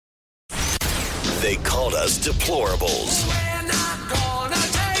They called us deplorables. We're not gonna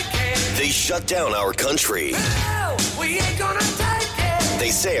take it. They shut down our country. No, we ain't gonna take it.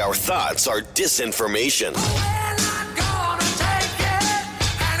 They say our thoughts are disinformation. We're not gonna take it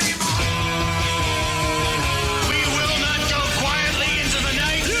anymore. We will not go quietly into the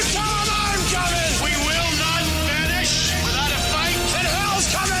night. You tell them I'm coming. We will not vanish without a fight. And hell's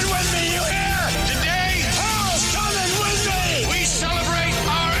coming with me, you hear? Today, Hell's coming with me. we celebrate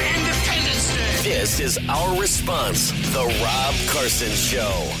our Independence Day. This is our response, The Rob Carson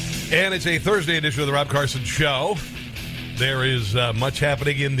Show. And it's a Thursday edition of the Rob Carson Show. There is much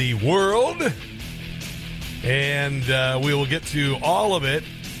happening in the world, and we will get to all of it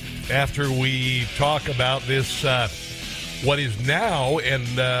after we talk about this, what is now, and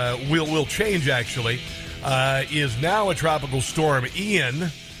will change actually, is now a tropical storm, Ian,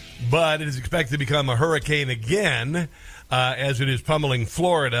 but it is expected to become a hurricane again. As it is pummeling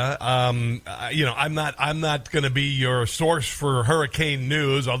Florida. I'm not going to be your source for hurricane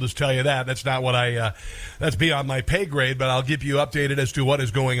news. I'll just tell you that. That's not what that's beyond my pay grade, but I'll keep you updated as to what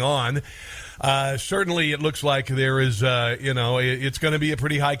is going on. Certainly, it looks like there is, it's going to be a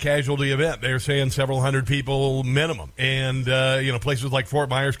pretty high casualty event. They're saying several hundred people minimum. And, places like Fort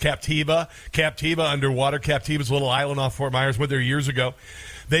Myers, Captiva underwater. Captiva's a little island off Fort Myers, went there years ago.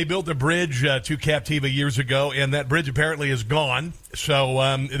 They built a bridge to Captiva years ago, and that bridge apparently is gone.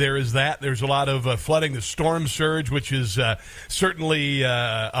 So there is that. There's a lot of flooding. The storm surge, which is certainly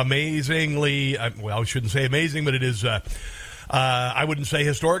amazingly, I shouldn't say amazing, but it is, I wouldn't say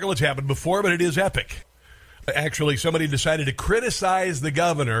historical. It's happened before, but it is epic. Actually, somebody decided to criticize the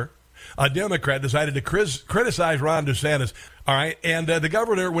governor. A Democrat decided to criticize Ron DeSantis, all right, and the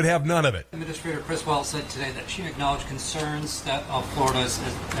governor would have none of it. Administrator Criswell said today that she acknowledged concerns that Florida,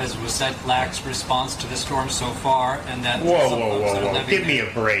 as was said, lacks response to the storm so far, and that... Whoa. Give me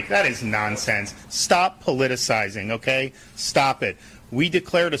a break. That is nonsense. Stop politicizing, okay? Stop it. We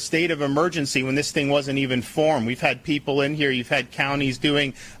declared a state of emergency when this thing wasn't even formed. We've had people in here. You've had counties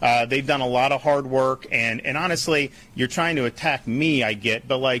doing, they've done a lot of hard work. And honestly, you're trying to attack me, I get,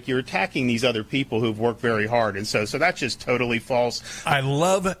 but you're attacking these other people who've worked very hard. And so that's just totally false. I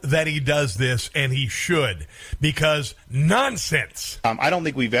love that he does this, and he should, because nonsense. I don't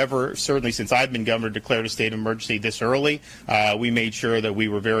think we've ever, certainly since I've been governor, declared a state of emergency this early. We made sure that we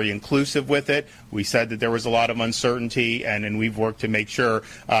were very inclusive with it. We said that there was a lot of uncertainty, and we've worked to make sure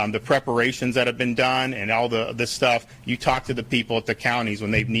the preparations that have been done and all this stuff, you talk to the people at the counties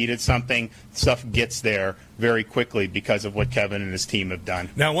when they've needed something, stuff gets there very quickly because of what Kevin and his team have done.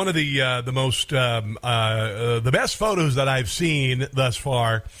 Now, one of the best photos that I've seen thus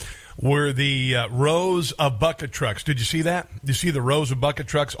far were the rows of bucket trucks. Did you see that? Did you see the rows of bucket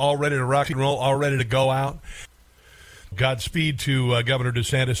trucks all ready to rock and roll, all ready to go out? Godspeed to Governor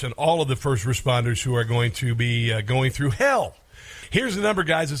DeSantis and all of the first responders who are going to be going through hell. Here's the number,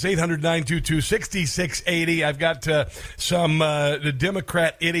 guys. It's 800-922-6680. I've got some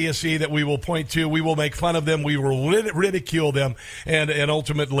Democrat idiocy that we will point to. We will make fun of them. We will ridicule them. And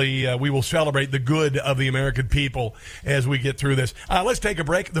ultimately, we will celebrate the good of the American people as we get through this. Let's take a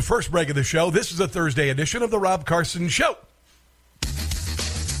break. The first break of the show. This is a Thursday edition of the Rob Carson Show.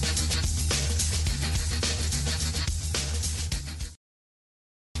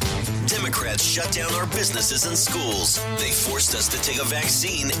 Democrats shut down our businesses and schools. They forced us to take a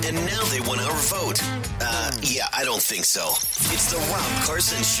vaccine, and now they want our vote. Yeah, I don't think so. It's the Rob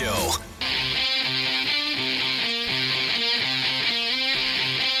Carson Show.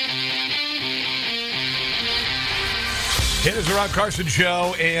 It is the Rob Carson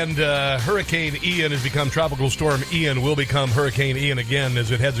Show, and Hurricane Ian has become Tropical Storm Ian, will become Hurricane Ian again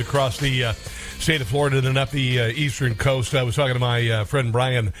as it heads across the state of Florida and up the eastern coast. I was talking to my friend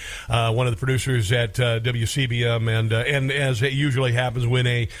Brian, one of the producers at WCBM, and as it usually happens when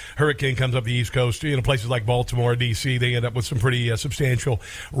a hurricane comes up the east coast, places like Baltimore, D.C., they end up with some pretty substantial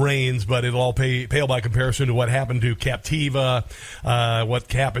rains, but it'll all pale by comparison to what happened to Captiva,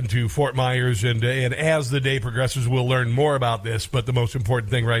 what happened to Fort Myers, and as the day progresses, we'll learn more about this, but the most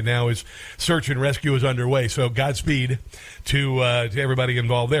important thing right now is search and rescue is underway, so Godspeed to everybody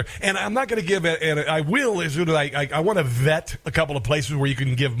involved there. And I'm not going to give and I will, as soon as I want to vet a couple of places where you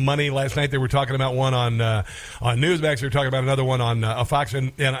can give money. Last night they were talking about one on Newsmax. They were talking about another one on Fox,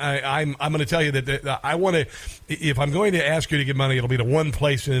 and I'm going to tell you that I want to. If I'm going to ask you to give money, it'll be to one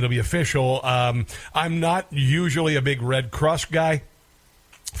place and it'll be official. I'm not usually a big Red Cross guy.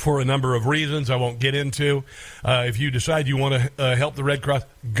 for a number of reasons I won't get into. If you decide you want to help the Red Cross,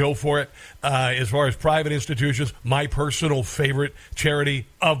 go for it. As far as private institutions, my personal favorite charity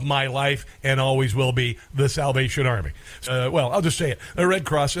of my life and always will be the Salvation Army. Well, I'll just say it. The Red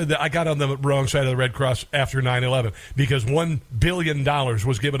Cross, I got on the wrong side of the Red Cross after 9/11 because $1 billion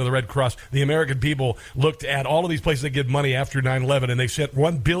was given to the Red Cross. The American people looked at all of these places that give money after 9/11 and they sent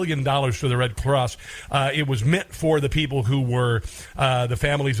 $1 billion to the Red Cross. It was meant for the people who were the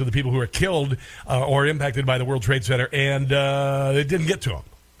families of the people who were killed or impacted by the World Trade Center, and it didn't get to them.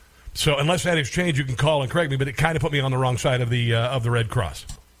 So unless that has changed, you can call and correct me, but it kind of put me on the wrong side of the Red Cross.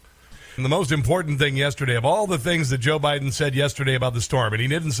 And the most important thing yesterday, of all the things that Joe Biden said yesterday about the storm, and he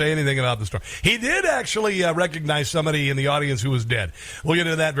didn't say anything about the storm. He did actually recognize somebody in the audience who was dead. We'll get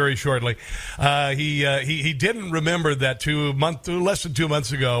into that very shortly. He didn't remember that less than 2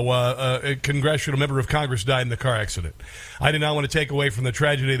 months ago, a congressional member of Congress died in a car accident. I do not want to take away from the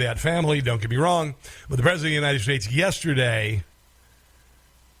tragedy of that family, don't get me wrong, but the President of the United States yesterday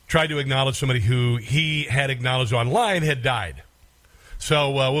tried to acknowledge somebody who he had acknowledged online had died.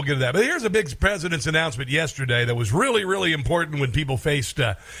 So we'll get to that. But here's a big president's announcement yesterday that was really, really important when people faced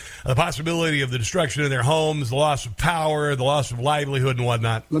the possibility of the destruction of their homes, the loss of power, the loss of livelihood and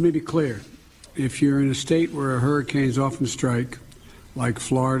whatnot. Let me be clear. If you're in a state where hurricanes often strike, like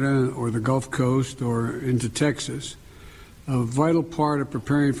Florida or the Gulf Coast or into Texas, a vital part of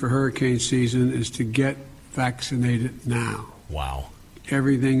preparing for hurricane season is to get vaccinated now. Wow.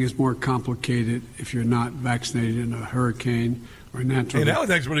 Everything is more complicated if you're not vaccinated in a hurricane or natural. Hey, now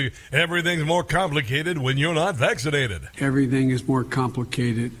everything's more complicated when you're not vaccinated. Everything is more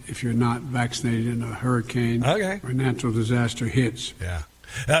complicated if you're not vaccinated in a hurricane or natural disaster hits. Yeah.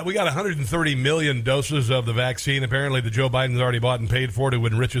 We got 130 million doses of the vaccine. Apparently, the Joe Biden's already bought and paid for to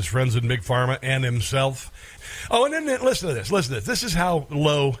enrich his friends in Big Pharma and himself. Oh, and then listen to this. This is how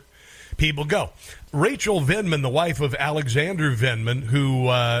low people go. Rachel Vindman, the wife of Alexander Vindman, who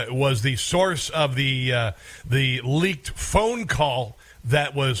was the source of the leaked phone call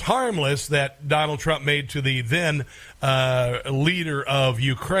that was harmless that Donald Trump made to the then leader of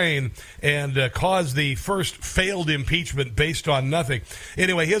Ukraine and caused the first failed impeachment based on nothing.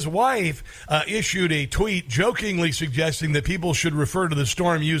 Anyway, his wife issued a tweet jokingly suggesting that people should refer to the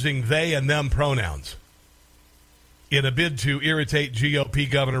storm using they and them pronouns in a bid to irritate GOP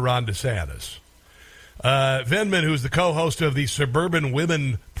Governor Ron DeSantis. Vindman, who's the co-host of the Suburban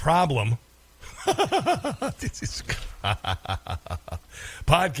Women Problem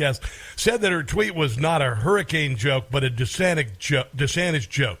podcast, said that her tweet was not a hurricane joke, but a DeSantis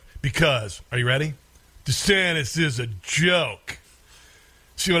joke. Because, are you ready? DeSantis is a joke.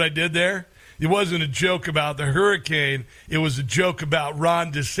 See what I did there? It wasn't a joke about the hurricane. It was a joke about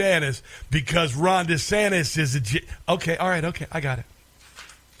Ron DeSantis because Ron DeSantis is okay, all right, okay, I got it.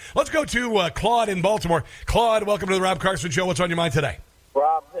 Let's go to Claude in Baltimore. Claude, welcome to the Rob Carson Show. What's on your mind today?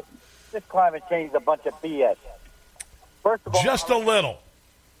 Rob, this climate change is a bunch of BS. First of all, just a little.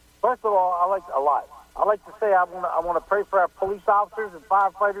 First of all, I like to say I want to pray for our police officers and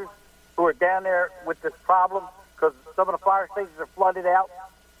firefighters who are down there with this problem because some of the fire stations are flooded out,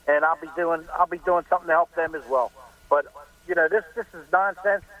 and I'll be doing something to help them as well. But you know, this is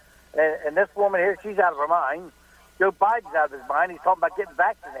nonsense, and this woman here, she's out of her mind. Joe Biden's out of his mind. He's talking about getting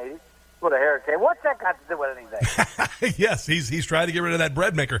vaccinated with a hurricane. What's that got to do with anything? Yes, he's trying to get rid of that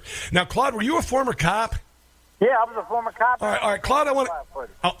bread maker. Now, Claude, were you a former cop? Yeah, I was a former cop. All right, Claude, I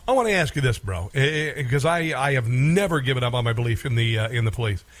want to ask you this, bro, because I have never given up on my belief in the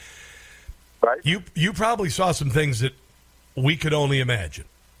police. Right. You probably saw some things that we could only imagine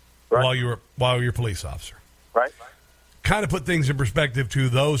while you were a police officer. Right. Kind of put things in perspective to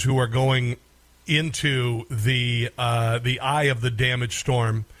those who are going into the eye of the damaged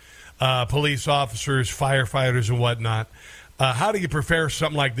storm, police officers, firefighters, and whatnot. How do you prepare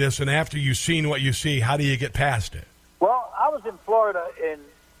something like this? And after you've seen what you see, how do you get past it? Well, I was in Florida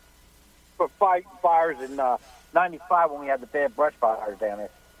for fighting fires in '95 when we had the bad brush fires down there,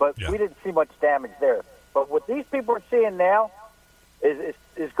 but we didn't see much damage there. But what these people are seeing now is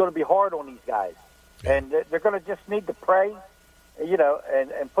going to be hard on these guys, and they're going to just need to pray, you know,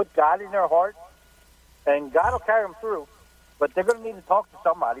 and put God in their heart, and God will carry them through. But they're going to need to talk to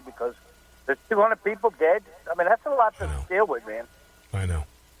somebody because there's 200 people dead. I mean, that's a lot to deal with, man. I know.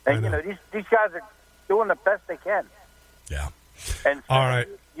 And, you know, these guys are doing the best they can. Yeah. And so, all right.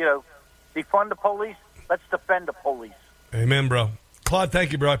 You know, defund the police. Let's defend the police. Amen, bro. Claude,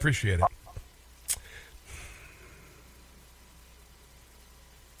 thank you, bro. I appreciate it.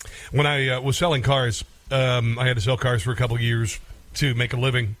 When I was selling cars, I had to sell cars for a couple of years to make a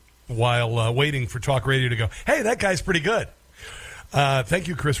living while waiting for talk radio to go, hey, that guy's pretty good. Thank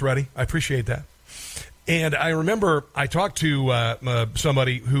you, Chris Ruddy. I appreciate that. And I remember I talked to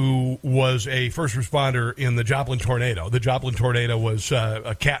somebody who was a first responder in the Joplin tornado. The Joplin tornado was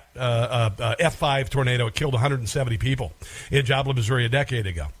a F5 tornado. It killed 170 people in Joplin, Missouri a decade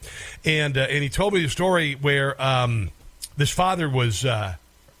ago. And he told me the story where this father was,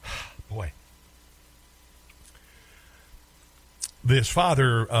 this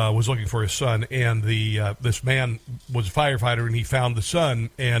father was looking for his son, and this man was a firefighter, and he found the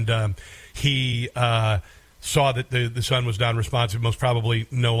son, and he saw that the son was non-responsive, most probably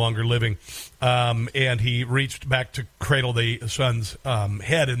no longer living, and he reached back to cradle the son's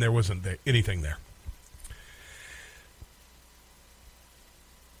head, and there wasn't anything there.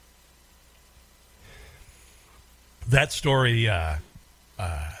 That story, I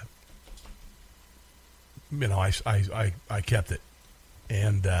kept it.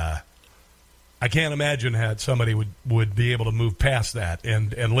 And I can't imagine how somebody would be able to move past that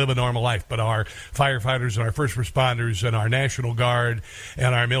and live a normal life. But our firefighters and our first responders and our National Guard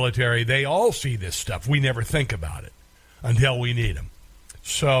and our military, they all see this stuff. We never think about it until we need them.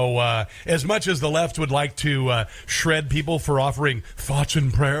 So as much as the left would like to shred people for offering thoughts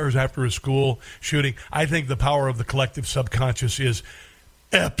and prayers after a school shooting, I think the power of the collective subconscious is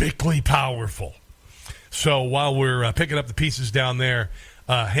epically powerful. So while we're picking up the pieces down there,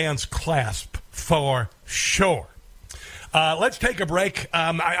 hands clasp for sure. Let's take a break.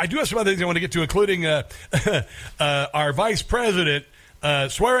 I do have some other things I want to get to, including our vice president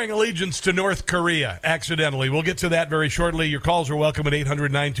swearing allegiance to North Korea accidentally. We'll get to that very shortly. Your calls are welcome at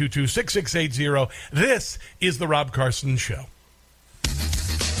 800-922-6680. This is The Rob Carson Show.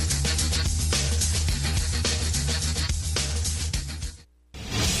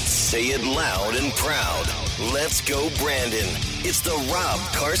 Say it loud and proud. Let's go, Brandon. It's the Rob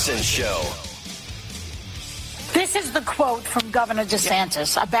Carson Show. This is the quote from Governor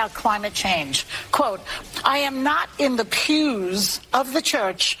DeSantis about climate change. Quote, I am not in the pews of the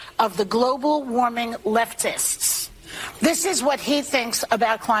church of the global warming leftists. This is what he thinks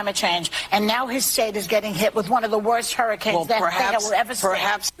about climate change, and now his state is getting hit with one of the worst hurricanes that they will ever see.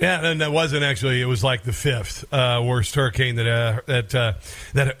 Yeah, and that wasn't actually. It was like the fifth worst hurricane that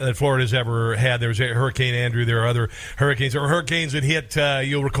Florida's ever had. There was Hurricane Andrew. There are other hurricanes. There were hurricanes that hit.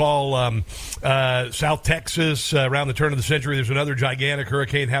 You'll recall South Texas around the turn of the century. There's another gigantic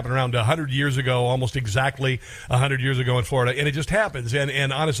hurricane happened around 100 years ago, almost exactly 100 years ago in Florida, and it just happens.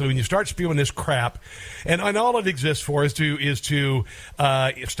 And honestly, when you start spewing this crap, and all it exists for is to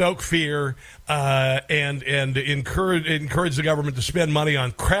stoke fear and encourage the government to spend money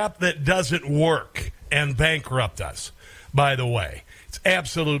on crap that doesn't work and bankrupt us. By the way, it's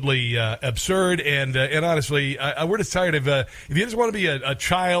absolutely absurd, and honestly, we're just tired of. If you just want to be a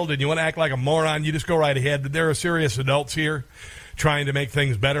child and you want to act like a moron, you just go right ahead. But there are serious adults here trying to make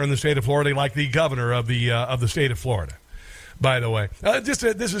things better in the state of Florida, like the governor of the state of Florida. By the way, this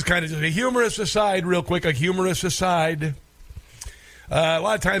is kind of just a humorous aside, real quick, a humorous aside. A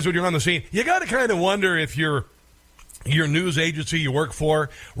lot of times when you're on the scene, you got to kind of wonder if your news agency you work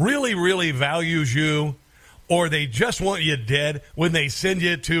for really, really values you, or they just want you dead when they send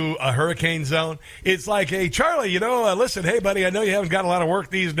you to a hurricane zone. It's like, hey, Charlie, listen, hey, buddy, I know you haven't got a lot of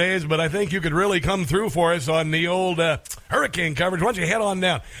work these days, but I think you could really come through for us on the old hurricane coverage. Why don't you head on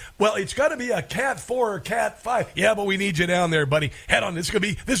down? Well, it's got to be a Cat 4 or Cat 5. Yeah, but we need you down there, buddy. Head on. This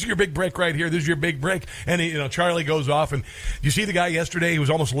is your big break right here. This is your big break. And, Charlie goes off, and you see the guy yesterday, he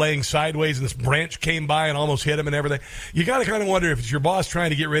was almost laying sideways, and this branch came by and almost hit him and everything. You got to kind of wonder if it's your boss trying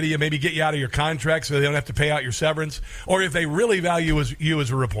to get rid of you, maybe get you out of your contract so they don't have to pay out your severance, or if they really value you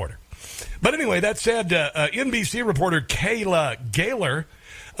as a reporter. But anyway, that said, NBC reporter Kayla Gaylor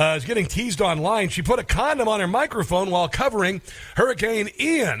is getting teased online. She put a condom on her microphone while covering Hurricane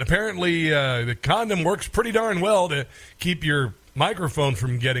Ian. Apparently, the condom works pretty darn well to keep your microphone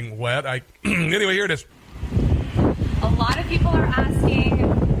from getting wet. Anyway, here it is. A lot of people are asking,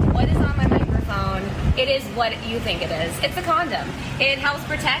 what is on my microphone? It is what you think it is. It's a condom. It helps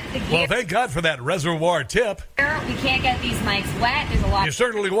protect the gear. Well, thank God for that reservoir tip. We can't get these mics wet. There's a lot. You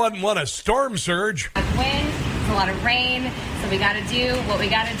certainly wouldn't want a storm surge. A lot of wind. There's a lot of rain. So we got to do what we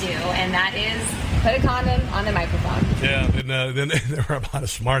got to do, and that is put a condom on the microphone. Yeah, and then there are a lot of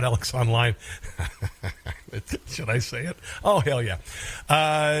smart Alex online. Should I say it? Oh, hell yeah.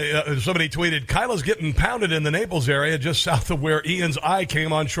 Somebody tweeted, Kyla's getting pounded in the Naples area just south of where Ian's eye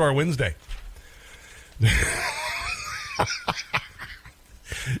came on shore Wednesday.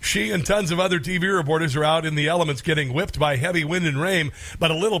 She and tons of other TV reporters are out in the elements getting whipped by heavy wind and rain, but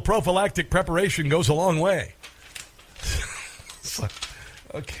a little prophylactic preparation goes a long way.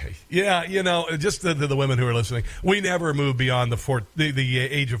 Okay. Yeah, just the women who are listening, we never move beyond the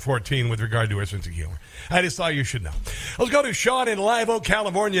age of 14 with regard to our sense of humor. I just thought you should know. Let's go to Sean in Live Oak,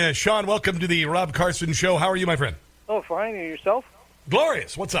 California. Sean, welcome to the Rob Carson Show. How are you, my friend? Oh, fine. And yourself?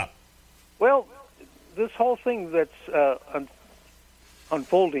 Glorious. What's up? Well, this whole thing that's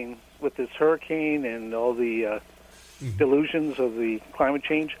unfolding with this hurricane and all the delusions of the climate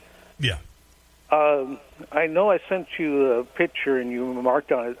change. Yeah. I know I sent you a picture and you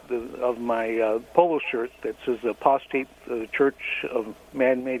marked on it of my polo shirt that says Apostate Church of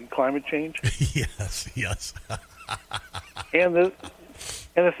Man-Made Climate Change. Yes. and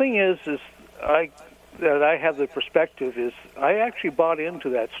the thing is I have the perspective is I actually bought into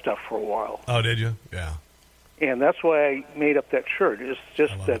that stuff for a while. Oh, did you? Yeah. And that's why I made up that shirt. It's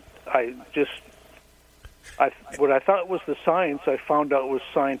just that what I thought was the science, I found out was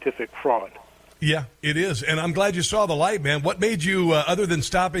scientific fraud. Yeah, it is. And I'm glad you saw the light, man. What made you, other than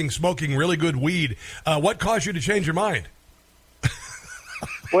stopping smoking really good weed, what caused you to change your mind?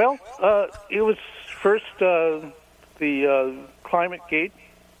 Well, it was first the Climate Gate.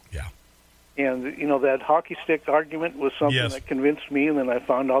 Yeah. And, that hockey stick argument was something that convinced me, and then I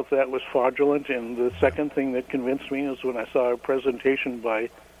found out that was fraudulent. And the second thing that convinced me is when I saw a presentation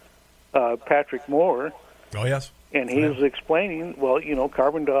by Patrick Moore. Oh, yes. And he was explaining,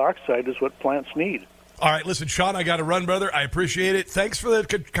 carbon dioxide is what plants need. All right, listen, Sean, I got to run, brother. I appreciate it. Thanks for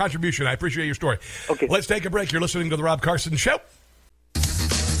the contribution. I appreciate your story. Okay. Let's take a break. You're listening to The Rob Carson Show.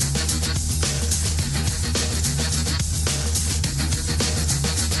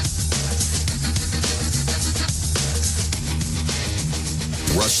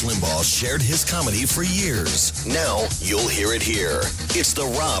 Rush Limbaugh shared his comedy for years. Now you'll hear it here. It's the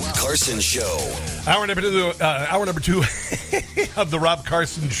Rob Carson Show. Hour number two of the Rob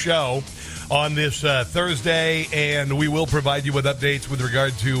Carson Show on this Thursday, and we will provide you with updates with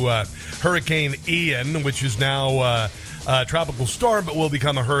regard to Hurricane Ian, which is now a tropical storm, but will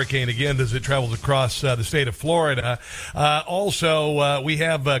become a hurricane again as it travels across the state of Florida. Also, we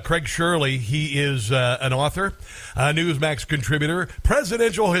have Craig Shirley. He is an author, Newsmax contributor,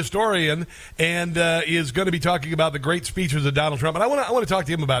 presidential historian, and is going to be talking about the great speeches of Donald Trump. And I want to talk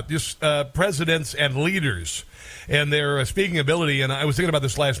to him about just presidents and leaders and their speaking ability. And I was thinking about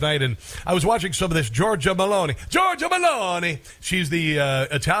this last night, and I was watching some of this Giorgia Meloni. She's the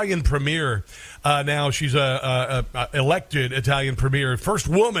Italian premier. Now she's a elected Italian premier, first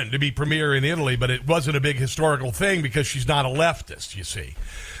woman to be premier in Italy, but it wasn't a big historical thing because she's not a leftist, you see.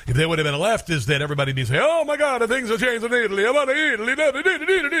 If they would have been a leftist, then everybody would be saying, oh, my God, things have changed in Italy, and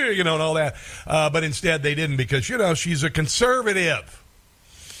all that. But instead they didn't because, she's a conservative.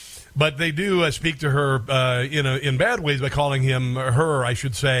 But they do speak to her, in bad ways by calling him her. I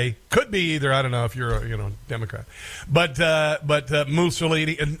should say, could be either. I don't know if you're a Democrat, but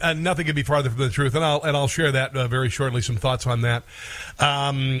Mussolini, and nothing could be farther from the truth. And I'll share that very shortly. Some thoughts on that.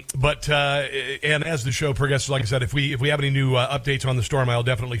 And as the show progresses, like I said, if we have any new updates on the storm, I'll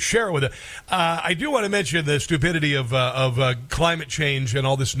definitely share it with it. I do want to mention the stupidity of climate change and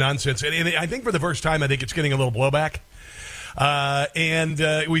all this nonsense. And I think for the first time, I think it's getting a little blowback. And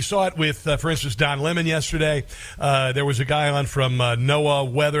we saw it with, for instance, Don Lemon yesterday. There was a guy on from NOAA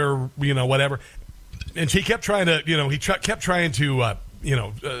Weather, whatever, and he kept trying to, kept trying to,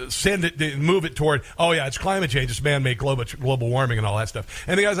 send it, move it toward, oh yeah, it's climate change, it's man-made global warming and all that stuff.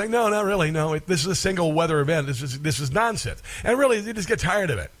 And the guy's like, no, not really, no. This is a single weather event. This is nonsense. And really, you just get tired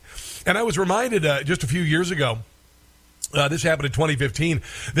of it. And I was reminded just a few years ago. This happened in 2015.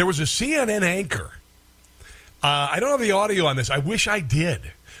 There was a CNN anchor. I don't have the audio on this. I wish I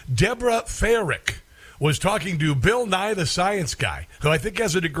did. Deborah Farrick was talking to Bill Nye the Science Guy, who I think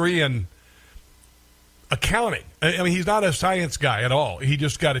has a degree in accounting. I mean, he's not a science guy at all. He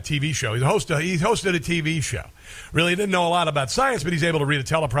just got a TV show. He hosted a TV show. Really didn't know a lot about science, but he's able to read a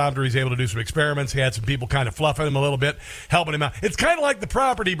teleprompter. He's able to do some experiments. He had some people kind of fluffing him a little bit, helping him out. It's kind of like the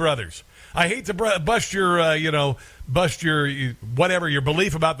Property Brothers. I hate to bust your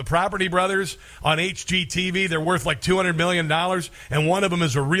belief about the Property Brothers on HGTV. They're worth like $200 million, and one of them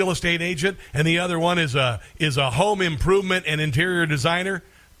is a real estate agent, and the other one is a home improvement and interior designer.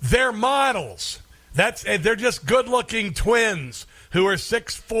 They're models. They're just good-looking twins who are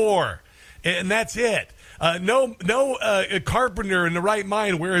 6'4", and that's it. No carpenter in the right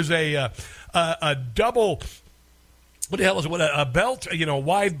mind wears a double what the hell is it? What, a belt,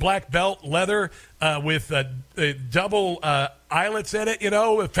 wide black belt, leather with double eyelets in it,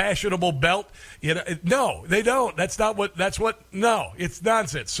 a fashionable belt. No, they don't. No, it's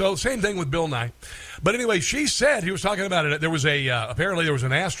nonsense. So same thing with Bill Nye. But anyway, she said, he was talking about it, there was apparently there was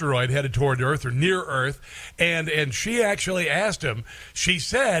an asteroid headed toward Earth or near Earth, and she actually asked him, she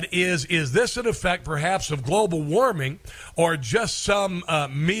said, is this an effect perhaps of global warming or just some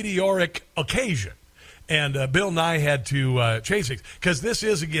meteoric occasion? And Bill Nye had to change things because this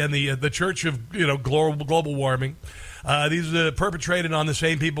is, again, the Church of global warming. These are perpetrated on the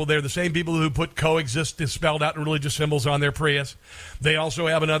same people. They're the same people who put coexist spelled out in religious symbols on their Prius. They also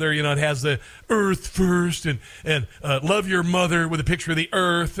have another, it has the earth first and love your mother with a picture of the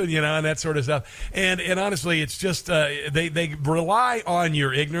earth, and that sort of stuff. And honestly, it's just they rely on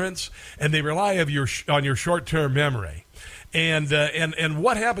your ignorance and they rely on your short-term memory. And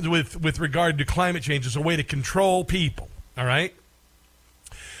what happens with regard to climate change is a way to control people, all right?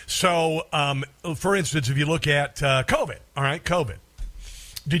 So, for instance, if you look at COVID, all right, COVID.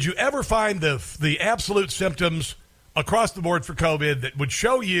 Did you ever find the absolute symptoms across the board for COVID that would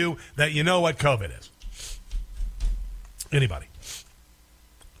show you that you know what COVID is? Anybody?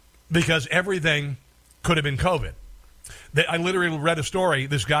 Because everything could have been COVID. I literally read a story.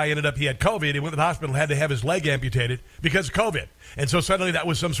 This guy he had COVID. He went to the hospital, had to have his leg amputated because of COVID. And so suddenly that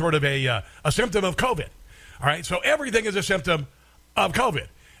was some sort of a symptom of COVID. All right, so everything is a symptom of COVID,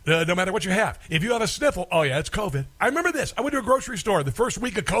 no matter what you have. If you have a sniffle, oh, yeah, it's COVID. I remember this. I went to a grocery store the first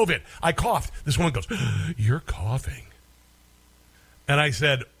week of COVID. I coughed. This woman goes, "You're coughing." And I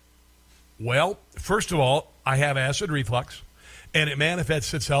said, well, first of all, I have acid reflux, and it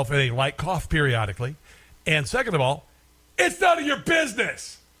manifests itself in a light cough periodically. And second of all, it's none of your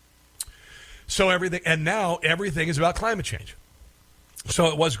business. So now everything is about climate change. So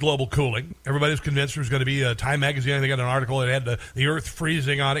it was global cooling. Everybody was convinced there was going to be a Time magazine. They got an article that had the Earth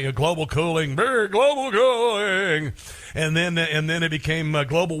freezing on it. Global cooling, global cooling, and then it became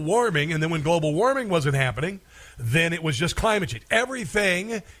global warming. And then when global warming wasn't happening, then it was just climate change.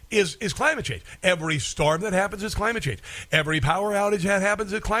 Everything is climate change. Every storm that happens is climate change. Every power outage that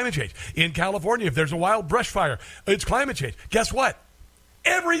happens is climate change. In California, if there's a wild brush fire, it's climate change. Guess what?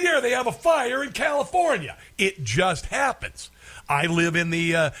 Every year they have a fire in California. It just happens. I live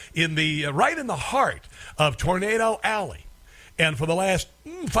right in the heart of Tornado Alley. And for the last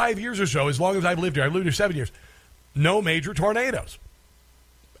 5 years or so, as long as I've lived here 7 years, no major tornadoes.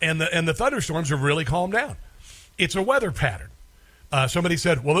 And the thunderstorms have really calmed down. It's a weather pattern. Somebody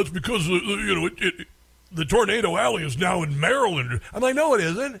said, well, that's because the Tornado Alley is now in Maryland. I'm like, no, it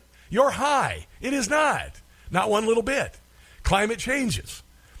isn't. You're high. It is not. Not one little bit. Climate changes.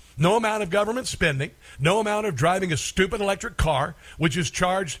 No amount of government spending, no amount of driving a stupid electric car, which is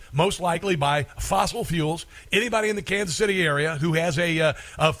charged most likely by fossil fuels. Anybody in the Kansas City area who has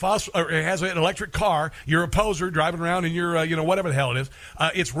has an electric car, you're a poser driving around in your whatever the hell it is.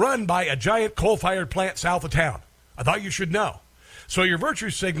 It's run by a giant coal-fired plant south of town. I thought you should know. So your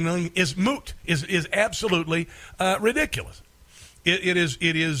virtue signaling is moot. Is absolutely ridiculous. It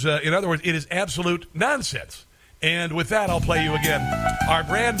is. In other words, it is absolute nonsense. And with that, I'll play you again our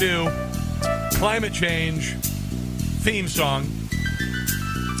brand new climate change theme song.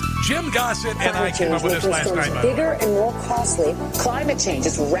 Jim Gossett and I came up with this last night. Bigger and more costly. Climate change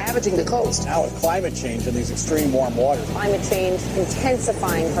is ravaging the coast. Now with climate change and these extreme warm waters. Climate change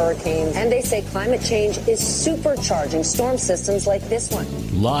intensifying hurricanes. And they say climate change is supercharging storm systems like this one.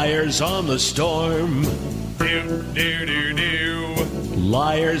 Liars on the storm.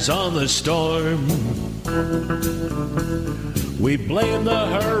 Liars on the storm. We blame the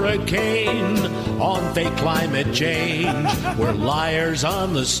hurricane on fake climate change. We're liars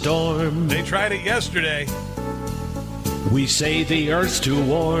on the storm. They tried it yesterday. We say the earth's too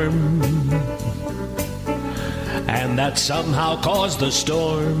warm, and that somehow caused the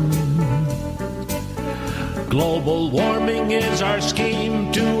storm. Global warming is our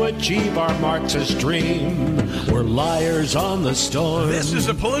scheme to achieve our Marxist dream. We're liars on the storm. This is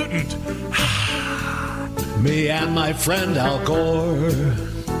a pollutant. Me and my friend Al Gore,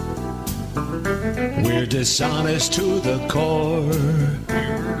 we're dishonest to the core.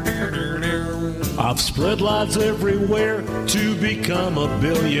 I've spread lies everywhere to become a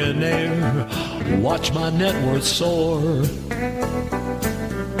billionaire. Watch my net worth soar.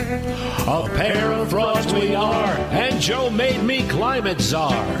 A pair of frauds we are, and Joe made me climate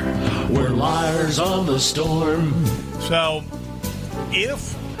czar. We're liars on the storm. So,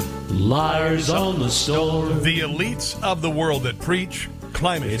 if liars on the storm, the elites of the world that preach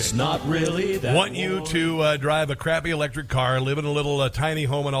climate change. It's not really that Want you to drive a crappy electric car, live in a little tiny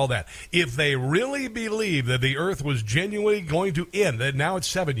home and all that. If they really believe that the Earth was genuinely going to end, then now it's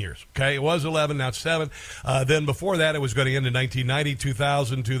 7 years, okay? It was 11, now it's 7. Then before that, it was going to end in 1990,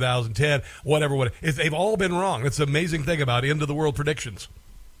 2000, 2010, whatever. They've all been wrong. That's the amazing thing about end-of-the-world predictions.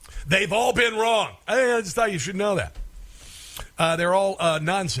 They've all been wrong. I just thought you should know that. They're all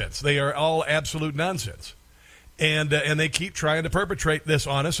nonsense. They are all absolute nonsense. And they keep trying to perpetrate this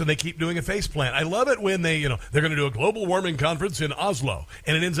on us, and they keep doing a face plant. I love it when they're going to do a global warming conference in Oslo,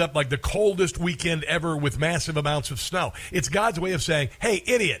 and it ends up like the coldest weekend ever with massive amounts of snow. It's God's way of saying, hey,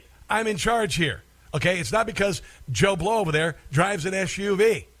 idiot, I'm in charge here. Okay? It's not because Joe Blow over there drives an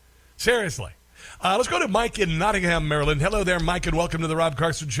SUV. Seriously. Let's go to Mike in Nottingham, Maryland. Hello there, Mike, and welcome to the Rob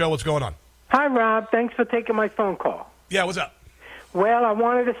Carson Show. What's going on? Hi, Rob. Thanks for taking my phone call. Yeah, what's up? Well, I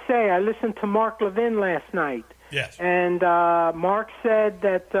wanted to say I listened to Mark Levin last night. Yes. And Mark said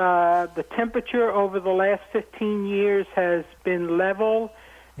that the temperature over the last 15 years has been level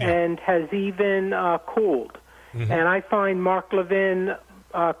and has even cooled. Mm-hmm. And I find Mark Levin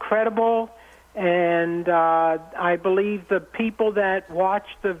credible, and I believe the people that watch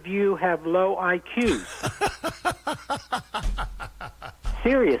The View have low IQs.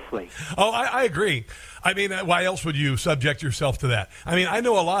 Seriously. Oh, I agree. I mean, why else would you subject yourself to that? I mean, I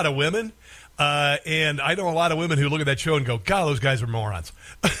know a lot of women, and I know a lot of women who look at that show and go, God, those guys are morons.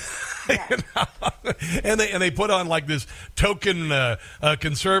 You know? And they put on like this token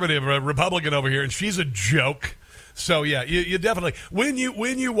conservative Republican over here, and she's a joke. So, yeah, you definitely, when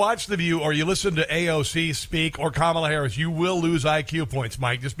you watch The View or you listen to AOC speak or Kamala Harris, you will lose IQ points,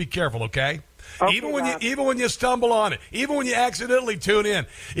 Mike. Just be careful, okay? Okay, even when you stumble on it, even when you accidentally tune in,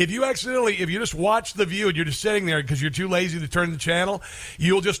 if you just watch The View and you're just sitting there because you're too lazy to turn the channel,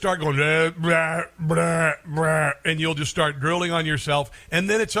 you'll just start going blah, blah, blah, and you'll just start drilling on yourself, and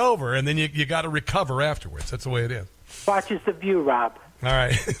then it's over, and then you got to recover afterwards. That's the way it is. Watches The View, Rob. All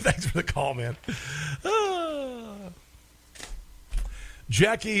right, thanks for the call, man.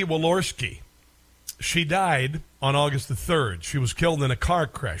 Jackie Walorski. She died on August the 3rd. She was killed in a car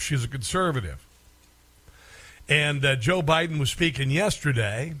crash. She's a conservative. And Joe Biden was speaking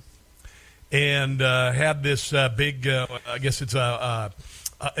yesterday and had this big, I guess it's trying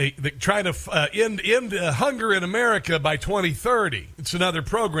to end hunger in America by 2030. It's another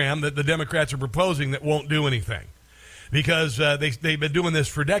program that the Democrats are proposing that won't do anything. Because they've been doing this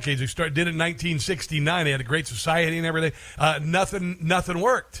for decades. They did it in 1969. They had a great society and everything. Nothing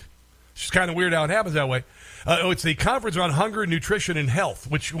worked. It's just kind of weird how it happens that way. It's the Conference on Hunger, Nutrition, and Health,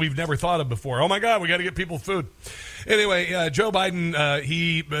 which we've never thought of before. Oh, my God, we got to get people food. Anyway, Joe Biden,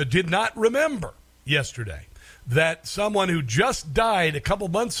 he did not remember yesterday that someone who just died a couple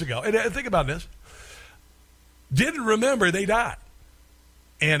months ago, and think about this, didn't remember they died.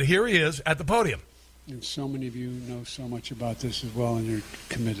 And here he is at the podium. And so many of you know so much about this as well, and you're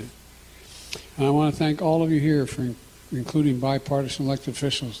committed. And I want to thank all of you here for including bipartisan elected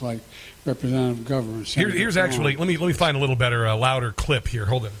officials like Representative Governor. Here's actually, let me find a little better, louder clip here.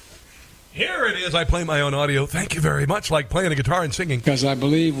 Hold on. Here it is. I play my own audio. Thank you very much, like playing a guitar and singing. Because I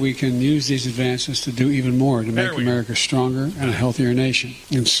believe we can use these advances to do even more to make America stronger and a healthier nation.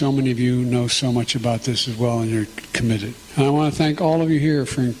 And so many of you know so much about this as well, and you're committed. And I want to thank all of you here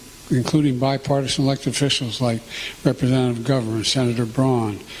for including bipartisan elected officials like Representative Governor, Senator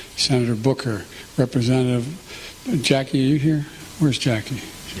Braun, Senator Booker, Representative Jackie. Are you here? Where's Jackie?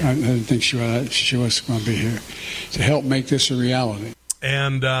 I didn't think she was going to be here to help make this a reality.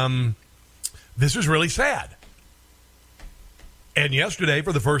 And this is really sad. And yesterday,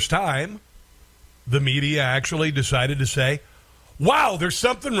 for the first time, the media actually decided to say, wow, there's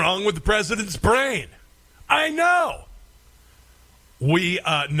something wrong with the president's brain. I know. We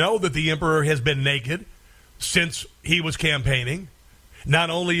know that the emperor has been naked since he was campaigning.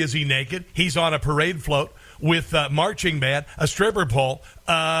 Not only is he naked, he's on a parade float with a marching band, a stripper pole,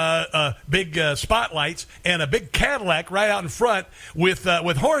 big spotlights, and a big Cadillac right out in front with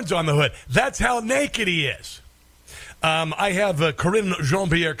horns on the hood. That's how naked he is. I have Corinne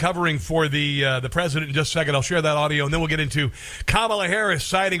Jean-Pierre covering for the president in just a second. I'll share that audio, and then we'll get into Kamala Harris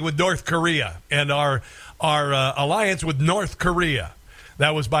siding with North Korea and our alliance with North Korea.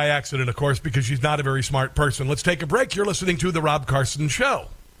 That was by accident, of course, because she's not a very smart person. Let's take a break. You're listening to The Rob Carson Show.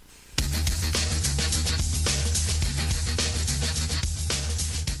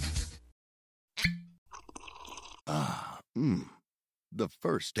 The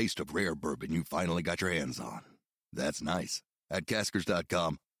first taste of rare bourbon you finally got your hands on. That's nice. At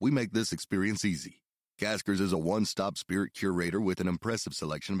Caskers.com, we make this experience easy. Caskers is a one-stop spirit curator with an impressive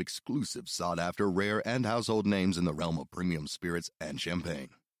selection of exclusive, sought-after, rare, and household names in the realm of premium spirits and champagne.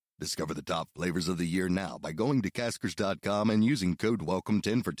 Discover the top flavors of the year now by going to Caskers.com and using code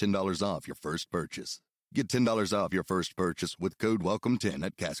WELCOME10 for $10 off your first purchase. Get $10 off your first purchase with code WELCOME10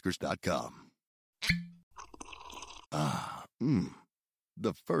 at Caskers.com.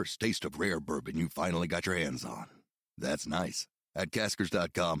 The first taste of rare bourbon you finally got your hands on. That's nice. At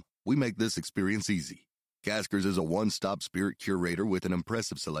Caskers.com, we make this experience easy. Caskers is a one-stop spirit curator with an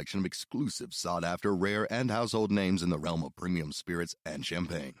impressive selection of exclusive, sought-after, rare, and household names in the realm of premium spirits and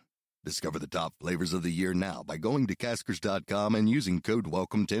champagne. Discover the top flavors of the year now by going to Caskers.com and using code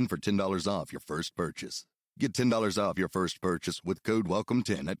WELCOME10 for $10 off your first purchase. Get $10 off your first purchase with code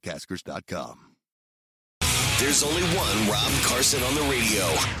WELCOME10 at Caskers.com. There's only one Rob Carson on the radio.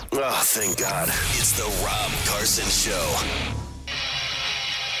 Oh, thank God. It's the Rob Carson Show.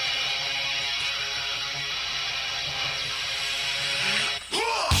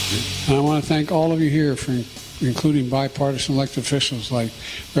 And I want to thank all of you here for including bipartisan elected officials like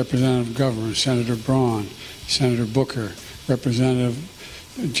Representative Governor, Senator Braun, Senator Booker, Representative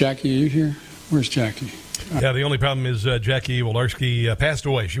Jackie. Are you here? Where's Jackie? Yeah, the only problem is Jackie Walorski passed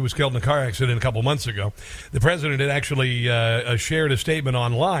away. She was killed in a car accident a couple months ago. The president had actually shared a statement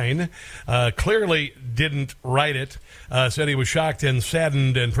online, clearly didn't write it, said he was shocked and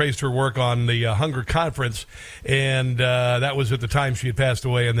saddened and praised her work on the Hunger Conference, and that was at the time she had passed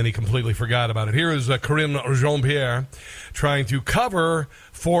away, and then he completely forgot about it. Here is Corinne Jean-Pierre trying to cover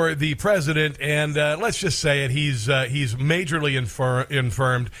for the president, and let's just say it, he's majorly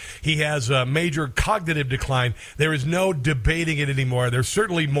infirmed. He has a major cognitive decline. There is no debating it anymore. There's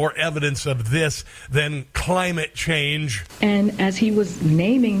certainly more evidence of this than climate change. And as he was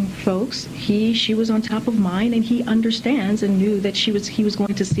naming folks, she was on top of mind, and he understands and knew that he was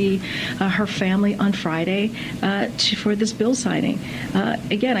going to see her family on Friday for this bill signing.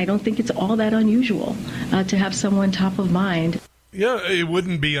 Again, I don't think it's all that unusual to have someone top of mind. Yeah, it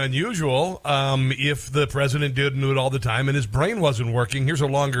wouldn't be unusual if the president didn't do it all the time and his brain wasn't working. Here's a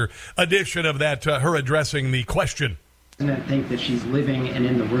longer edition of that, her addressing the question. I think that she's living and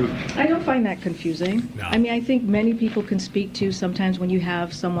in the room. I don't find that confusing. No. I mean, I think many people can speak to sometimes when you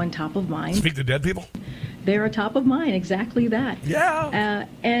have someone top of mind. Speak to dead people? They're top of mind, exactly that. Yeah.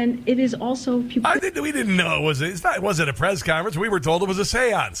 And it is also... we didn't know it wasn't a press conference. We were told it was a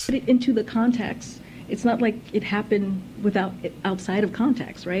seance. Put it into the context. It's not like it happened outside of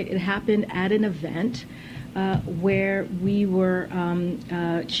context, right? It happened at an event where we were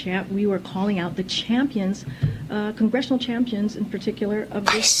calling out the champions, congressional champions in particular, of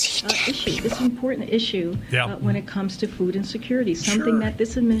this issue, this important issue when it comes to food insecurity, something that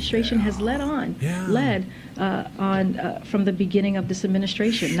this administration has led on from the beginning of this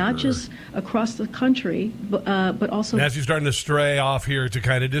administration, not just across the country, but also. As you're starting to stray off here to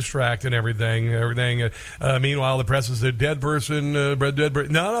kind of distract and everything. Meanwhile, the press is a dead person,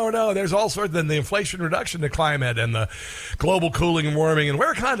 No. There's all sorts. Then the Inflation Reduction, the climate, and the global cooling and warming, and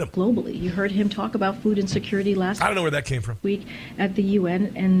wear a condom. Globally, you heard him talk about food insecurity last. I don't know where that came from. Week at the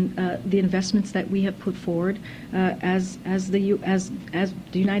UN and the investments that we have put forward as the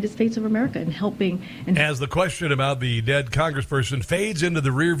United States of America in helping. And as the question about the dead congressperson fades into the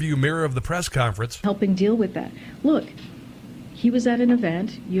rearview mirror of the press conference, helping deal with that. Look. He was at an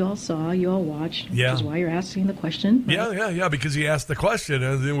event. You all saw, you all watched, which is why you're asking the question. Right? Yeah, because he asked the question.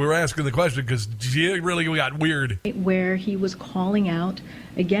 And we were asking the question because it really got weird. Where he was calling out,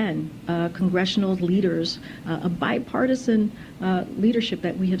 again, congressional leaders, a bipartisan leadership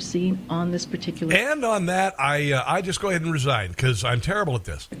that we have seen on this particular And on that, I just go ahead and resign because I'm terrible at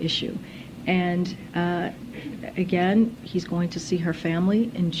this issue. And again, he's going to see her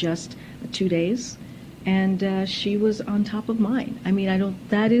family in just 2 days. And she was on top of mind. I mean,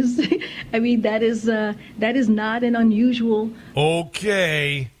 that is not an unusual.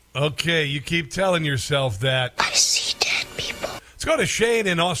 Okay, you keep telling yourself that. I see dead people. Let's go to Shane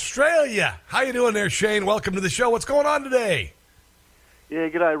in Australia. How you doing there, Shane? Welcome to the show. What's going on today? Yeah,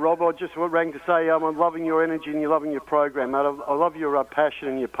 g'day, Rob. I just rang to say I'm loving your energy and you're loving your program, mate. I love your passion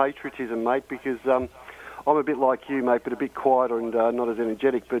and your patriotism, mate, because I'm a bit like you, mate, but a bit quieter and not as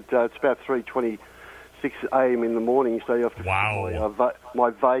energetic. But it's about 3:26 a.m. in the morning, so you have to my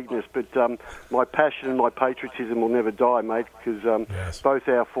vagueness. But my passion and my patriotism will never die, mate, because both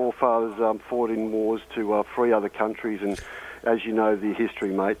our forefathers fought in wars to free other countries, and as you know, the history,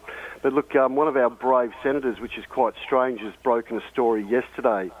 mate. But look, one of our brave senators, which is quite strange, has broken a story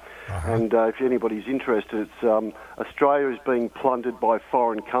yesterday. And if anybody's interested, it's Australia is being plundered by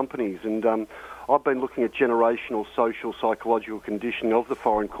foreign companies. And I've been looking at generational social, psychological conditioning of the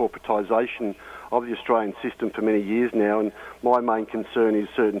foreign corporatisation of the Australian system for many years now, and my main concern is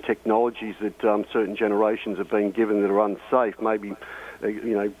certain technologies that certain generations are being given that are unsafe, maybe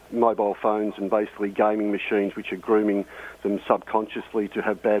mobile phones and basically gaming machines which are grooming them subconsciously to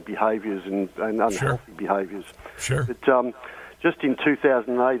have bad behaviours and unhealthy behaviours. Sure. But just in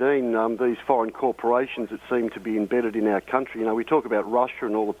 2018, these foreign corporations that seem to be embedded in our country, we talk about Russia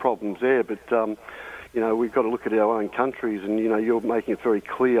and all the problems there, but, we've got to look at our own countries, and, you're making it very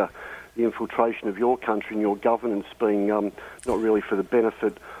clear the infiltration of your country and your governance being not really for the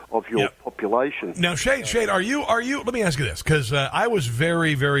benefit of your population. Now, Shane, are you? Let me ask you this, because I was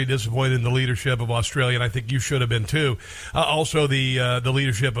very, very disappointed in the leadership of Australia, and I think you should have been too. Also, the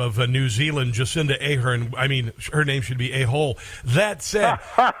leadership of New Zealand, Jacinda Ardern. I mean, her name should be A-hole. That said,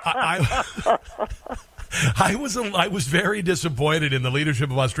 I was very disappointed in the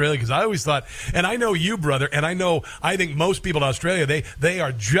leadership of Australia, because I always thought, and I know you, brother, and I think most people in Australia, they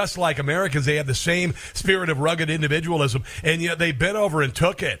are just like Americans. They have the same spirit of rugged individualism, and yet they bent over and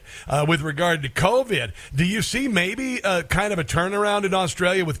took it with regard to COVID. Do you see maybe kind of a turnaround in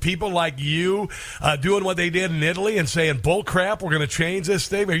Australia with people like you doing what they did in Italy and saying, bull crap, we're going to change this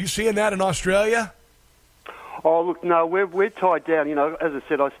thing? Are you seeing that in Australia? Oh, look, no, we're tied down. As I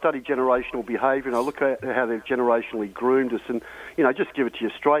said, I study generational behaviour, and I look at how they've generationally groomed us. And, just give it to you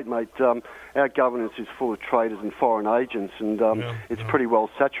straight, mate, our governance is full of traitors and foreign agents, and it's pretty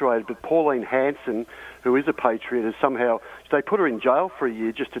well saturated. But Pauline Hanson, who is a patriot, is somehow, they put her in jail for a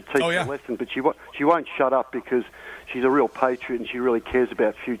year just to teach a lesson, but she won't shut up because she's a real patriot and she really cares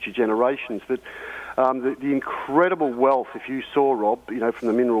about future generations. But the incredible wealth, if you saw, Rob, from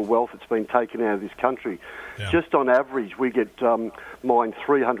the mineral wealth that's been taken out of this country, just on average we get mined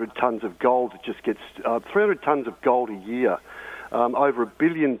 300 tonnes of gold. It just gets 300 tonnes of gold a year, over 1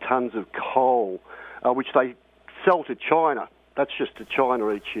 billion tonnes of coal, which they sell to China. That's just to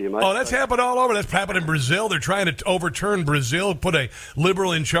China each year, mate. Oh, that's happened all over. That's happened in Brazil. They're trying to overturn Brazil, put a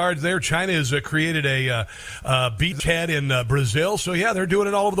liberal in charge there. China has created a beachhead in Brazil. So, yeah, they're doing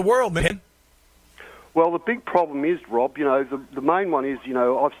it all over the world, man. Well, the big problem is, Rob, the main one is,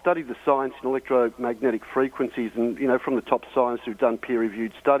 I've studied the science in electromagnetic frequencies and, from the top scientists who've done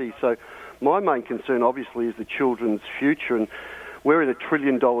peer-reviewed studies. So my main concern, obviously, is the children's future. And we're in $1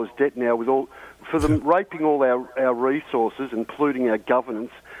 trillion debt now for them raping all our resources, including our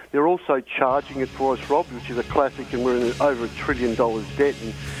governance. They're also charging it for us, Rob, which is a classic, and we're in over $1 trillion debt.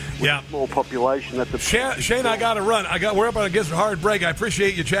 And with a small population, that's a Shane, I got to run. We're up against a hard break. I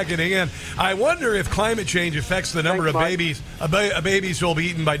appreciate you checking in. I wonder if climate change affects the number of babies who will be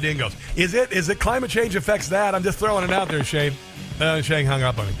eaten by dingoes. Is it climate change affects that? I'm just throwing it out there, Shane. Shane hung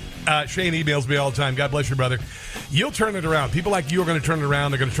up on me. Shane emails me all the time. God bless you, brother. You'll turn it around. People like you are going to turn it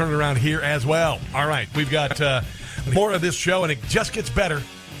around. They're going to turn it around here as well. All right, we've got more of this show, and it just gets better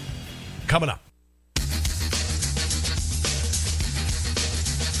coming up.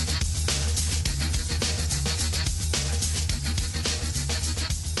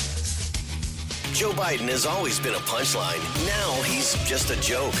 Joe Biden has always been a punchline. Now he's just a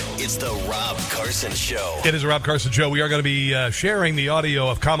joke. It's the Rob Carson Show. It is the Rob Carson Show. We are going to be sharing the audio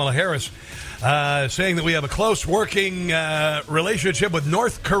of Kamala Harris saying that we have a close working relationship with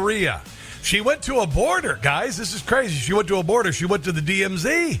North Korea. She went to a border, guys. This is crazy. She went to a border. She went to the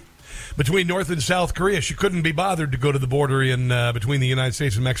DMZ. Between North and South Korea. She couldn't be bothered to go to the border in between the United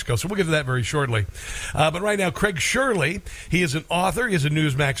States and Mexico. So we'll get to that very shortly. But right now, Craig Shirley, he is an author. He is a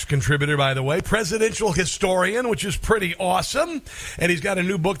Newsmax contributor, by the way. Presidential historian, which is pretty awesome. And he's got a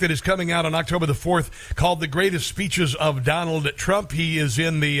new book that is coming out on October the 4th called The Greatest Speeches of Donald Trump. He is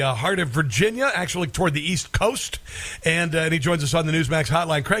in the heart of Virginia, actually toward the East Coast. And he joins us on the Newsmax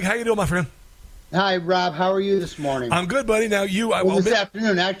hotline. Craig, how you doing, my friend? Hi, Rob. How are you this morning? I'm good, buddy. Now this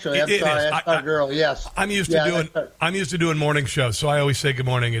afternoon, actually. I'm sorry. I started early. Yes. I'm used to doing morning shows, so I always say good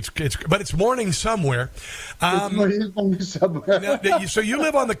morning. But it's morning somewhere. It's morning somewhere. Now, so you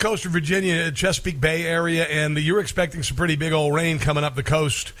live on the coast of Virginia, Chesapeake Bay area, and you're expecting some pretty big old rain coming up the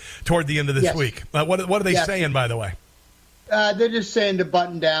coast toward the end of this week. What are they saying, by the way? They're just saying to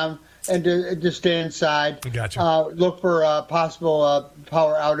button down and to stay inside. Gotcha. Look for possible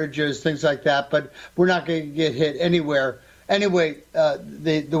power outages, things like that. But we're not going to get hit anywhere. Anyway,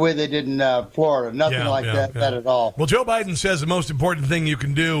 the way they did in Florida, nothing like that at all. Well, Joe Biden says the most important thing you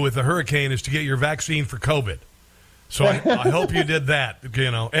can do with a hurricane is to get your vaccine for COVID. So I hope you did that,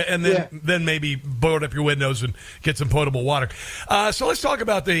 and then maybe board up your windows and get some potable water. So let's talk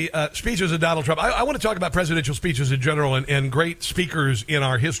about the speeches of Donald Trump. I want to talk about presidential speeches in general and great speakers in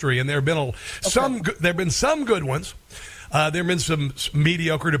our history, and there have been some good ones. There have been some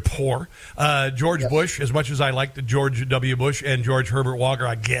mediocre to poor. George Bush, as much as I liked George W. Bush and George Herbert Walker,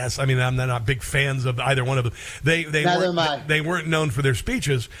 I guess. I mean, I'm not big fans of either one of them. They weren't known for their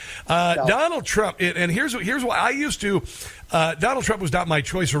speeches. No. Donald Trump, and here's why I used to. Donald Trump was not my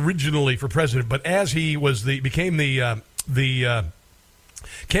choice originally for president, but as he became the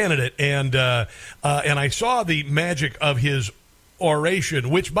candidate, and I saw the magic of his oration,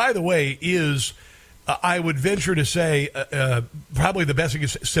 which, by the way, is I would venture to say probably the best.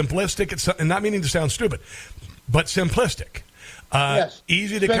 Simplistic, and not meaning to sound stupid, but simplistic.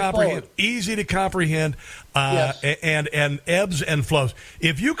 Easy to comprehend, and ebbs and flows.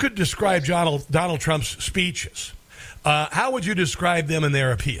 If you could describe Donald Trump's speeches, how would you describe them and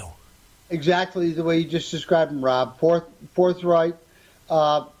their appeal? Exactly the way you just described them, Rob. Forthright,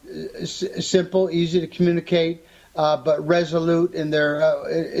 simple, easy to communicate, but resolute in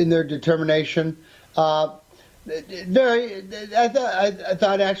their determination. I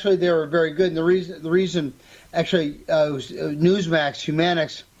thought actually they were very good. And the reason actually Newsmax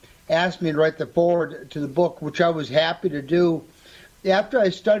Humanics asked me to write the foreword to the book, which I was happy to do. After I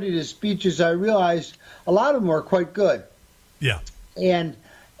studied his speeches, I realized a lot of them were quite good. Yeah. And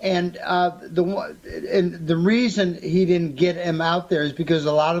the reason he didn't get him out there is because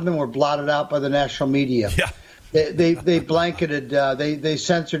a lot of them were blotted out by the national media. Yeah. They blanketed, they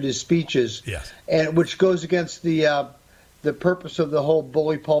censored his speeches. Yes. And which goes against the purpose of the whole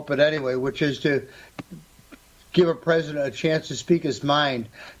bully pulpit anyway, which is to give a president a chance to speak his mind,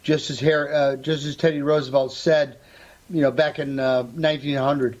 just as Teddy Roosevelt said, back in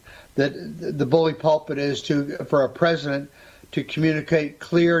 1900, that the bully pulpit is for a president to communicate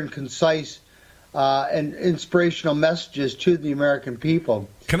clear and concise and inspirational messages to the American people.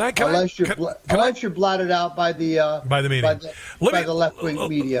 Unless you're blotted out by the media, by the left-wing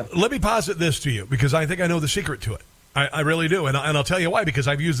media. Let me posit this to you, because I think I know the secret to it. I really do, and I'll tell you why, because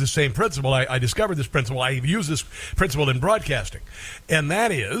I've used the same principle. I discovered this principle. I've used this principle in broadcasting, and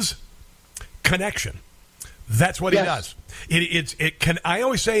that is connection. That's what he does. I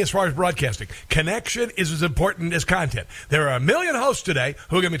always say, as far as broadcasting, connection is as important as content. There are a million hosts today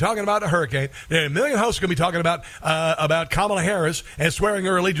who are going to be talking about a hurricane. There are a million hosts going to be talking about Kamala Harris and swearing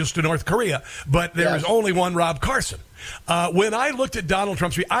her allegiance to North Korea. But there is only one Rob Carson. When I looked at Donald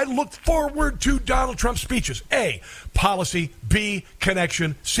Trump's speech, I looked forward to Donald Trump's speeches. A, policy. B,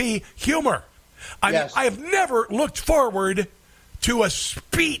 connection. C, humor. I have never looked forward to a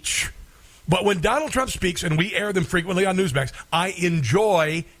speech. But when Donald Trump speaks, and we air them frequently on Newsmax, I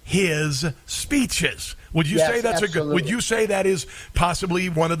enjoy his speeches. Would you say that's absolutely. Would you say that is possibly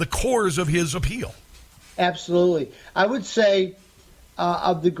one of the cores of his appeal? Absolutely. I would say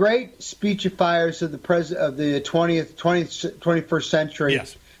of the great speechifiers of the 21st century,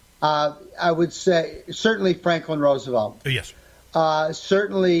 I would say certainly Franklin Roosevelt. Yes.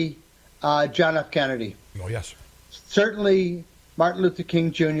 Certainly John F. Kennedy. Oh, yes. Certainly Martin Luther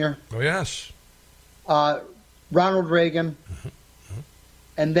King Jr. Oh, yes. Ronald Reagan.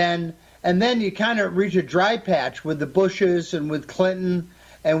 And then you kind of reach a dry patch with the Bushes and with Clinton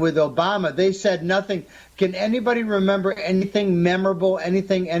and with Obama. They said nothing. Can anybody remember anything memorable,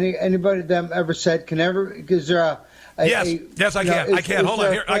 anybody of them ever said? Is there Yes, I can. I can. Hold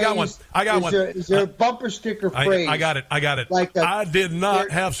on. Here, I got one. Is there a bumper sticker phrase? I got it. I did not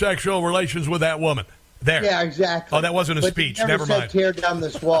have sexual relations with that woman. There. Yeah, exactly. Oh, that wasn't a speech. Never mind. Tear down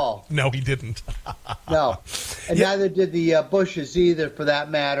this wall. No, he didn't. No, and neither did the Bushes either, for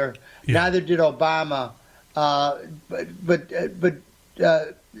that matter. Yeah. Neither did Obama. But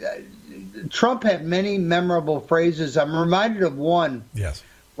Trump had many memorable phrases. I'm reminded of one. Yes.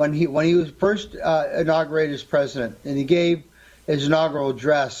 When he was first inaugurated as president, and he gave his inaugural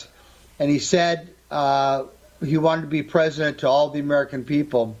address, and he said he wanted to be president to all the American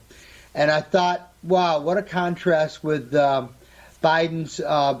people, and I thought, wow, what a contrast with Biden's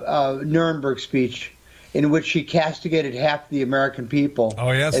Nuremberg speech, in which he castigated half the American people.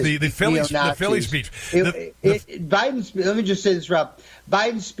 Oh, yes, the Philly speech. Biden's, let me just say this, Rob.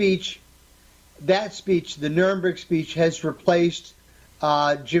 Biden's speech, the Nuremberg speech, has replaced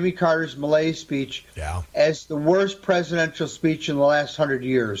Jimmy Carter's Malaise speech as the worst presidential speech in the last 100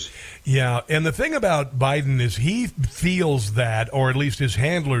 years. Yeah, and the thing about Biden is he feels that, or at least his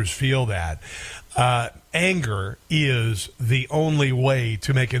handlers feel that, anger is the only way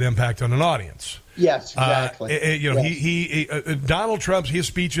to make an impact on an audience. Yes, exactly. Donald Trump's, his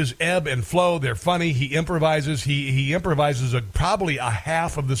speeches ebb and flow. They're funny. He improvises. He improvises probably a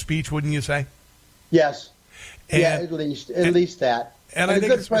half of the speech, wouldn't you say? Yes. At least that. And a I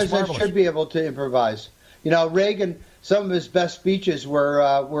think good president should be able to improvise. Reagan, some of his best speeches were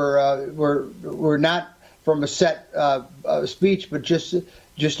not from a set speech, but just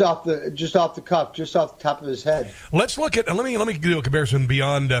off the cuff, just off the top of his head. Let me do a comparison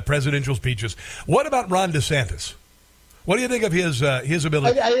beyond presidential speeches. What about Ron DeSantis? What do you think of his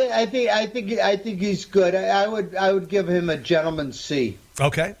ability? I think he's good. I would give him a gentleman's C.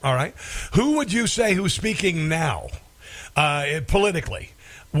 Okay, all right. Who would you say who's speaking now, politically?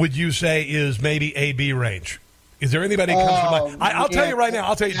 Would you say is maybe A/B range? Is there anybody who comes to mind? I'll tell you right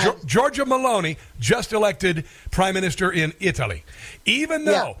now. Giorgia Meloni just elected prime minister in Italy. Even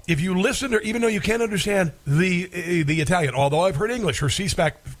though, if you listen to her, even though you can't understand the Italian, although I've heard English, her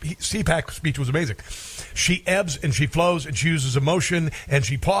CPAC speech was amazing. She ebbs and she flows and she uses emotion and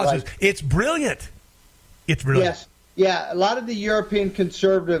she pauses. Right. It's brilliant. It's brilliant. Yes. Yeah, a lot of the European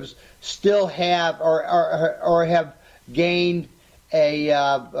conservatives still have or have gained a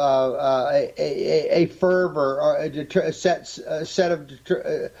fervor or a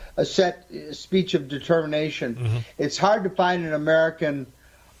set speech of determination. Mm-hmm. It's hard to find an American.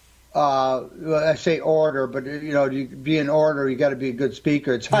 I say orator, but to be an orator, you got to be a good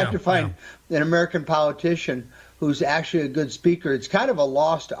speaker. It's hard to find an American politician who's actually a good speaker. It's kind of a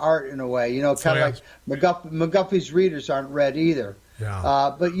lost art in a way, kind of like McGuffey's readers aren't read either.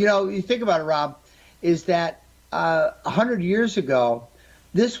 Yeah. But you think about it, Rob, is that 100 years ago,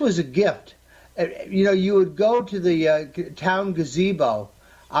 this was a gift. You would go to the town gazebo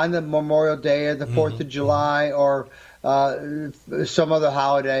on the Memorial Day or the 4th of July or some other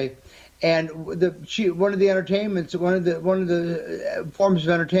holiday, and one of the forms of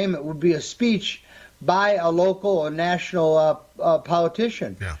entertainment would be a speech by a local or national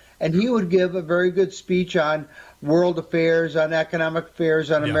politician. Yeah. And he would give a very good speech on world affairs, on economic affairs,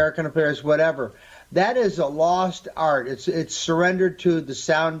 on American affairs, whatever. That is a lost art. It's surrendered to the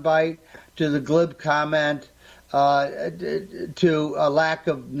soundbite, to the glib comment, to a lack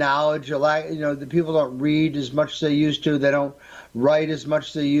of knowledge. The people don't read as much as they used to. They don't write as much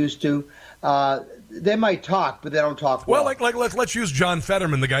as they used to. They might talk, but they don't talk well. Well, let's use John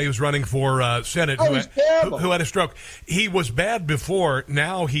Fetterman, the guy who's running for Senate, who had a stroke. He was bad before.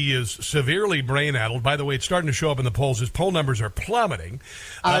 Now he is severely brain-addled. By the way, it's starting to show up in the polls. His poll numbers are plummeting.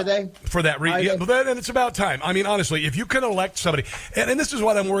 Are they? For that reason. And it's about time. I mean, honestly, if you can elect somebody, and this is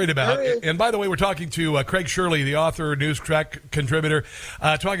what I'm worried about. And by the way, we're talking to Craig Shirley, the author, Newstrack contributor,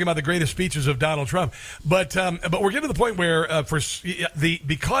 talking about the greatest speeches of Donald Trump. But we're getting to the point where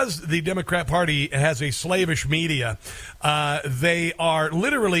because the Democrat Party has a slavish media, they are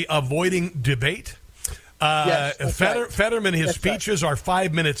literally avoiding debate. Fetterman, his speeches are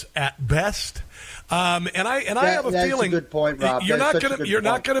 5 minutes at best. And I have a feeling a good point, Rob. You're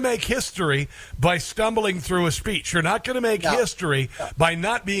not going to make history by stumbling through a speech. You're not going to make history by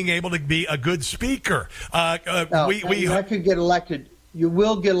not being able to be a good speaker. I could get elected. You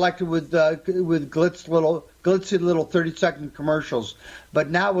will get elected with glitzy little 30-second commercials, but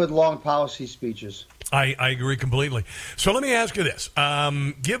not with long policy speeches. I agree completely. So let me ask you this: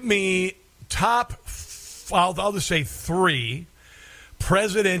 give me top, I'll just say 3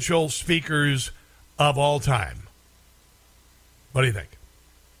 presidential speakers of all time. What do you think?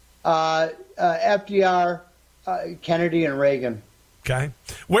 FDR, Kennedy, and Reagan. Okay,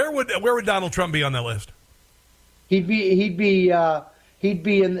 where would Donald Trump be on that list? He'd be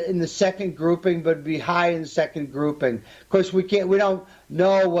in the second grouping, but be high in the second grouping. Of course, we don't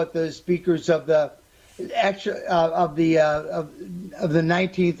know what the speakers of the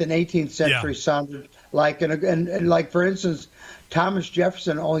 19th and 18th century sounded like, and like, for instance, Thomas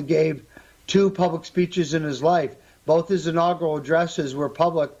Jefferson only gave 2 public speeches in his life. Both his inaugural addresses were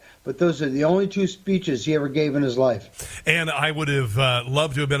public, but those are the only 2 speeches he ever gave in his life. And I would have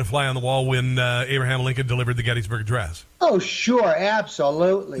loved to have been a fly on the wall when Abraham Lincoln delivered the Gettysburg Address. Oh, sure,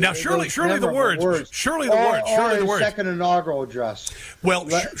 absolutely. Now, surely the words. Surely the words. Second inaugural address. Well,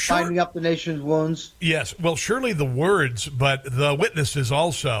 binding up the nation's wounds. Yes. Well, surely the words, but the witnesses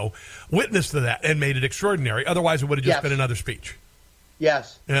also witnessed to that and made it extraordinary. Otherwise, it would have just been another speech.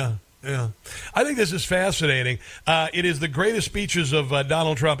 Yes. Yeah. Yeah, I think this is fascinating. It is the greatest speeches of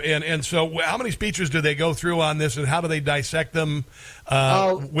Donald Trump, and so how many speeches do they go through on this, and how do they dissect them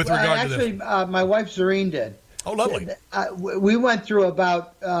with regard to this? My wife Zareen did. Oh, lovely. We went through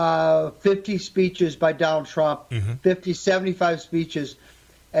about 50 speeches by Donald Trump, 75 speeches,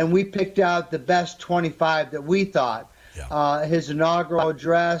 and we picked out the best 25 that we thought. Yeah. His inaugural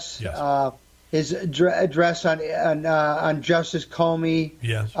address. Yes. His address on Justice Comey,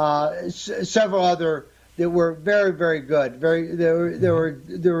 yes, several other. that were very, very good. They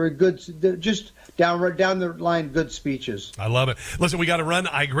were good, just down the line, good speeches. I love it. Listen, we got to run.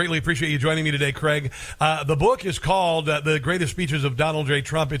 I greatly appreciate you joining me today, Craig. The book is called The Greatest Speeches of Donald J.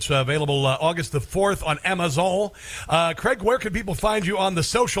 Trump. It's available August the 4th on Amazon. Craig, where can people find you on the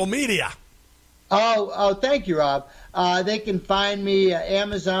social media? Oh, thank you, Rob. They can find me at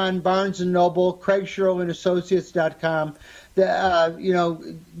Amazon, Barnes & Noble, CraigSherwinAssociates.com.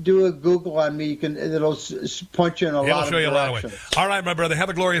 Do a Google on me. It'll point you in a lot of directions. It'll show you a lot of ways. All right, my brother. Have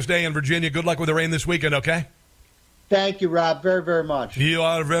a glorious day in Virginia. Good luck with the rain this weekend, okay? Thank you, Rob, very, very much. You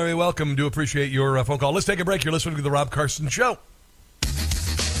are very welcome. Do appreciate your phone call. Let's take a break. You're listening to The Rob Carson Show.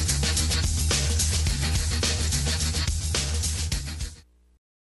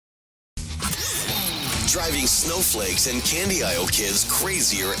 Driving snowflakes and candy aisle kids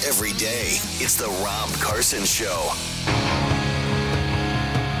crazier every day. It's the Rob Carson Show.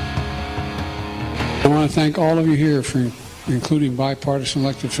 I want to thank all of you here for including bipartisan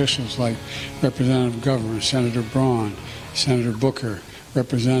elected officials like Representative Governor, Senator Braun, Senator Booker,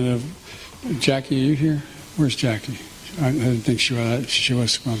 Representative Jackie. Are you here? Where's Jackie? I didn't think she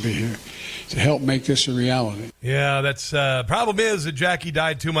was going to be here to help make this a reality. Yeah, that's problem is that Jackie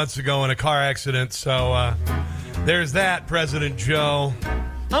died 2 months ago in a car accident. So there's that, President Joe.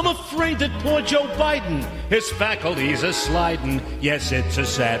 I'm afraid that poor Joe Biden, his faculties are sliding. Yes, it's a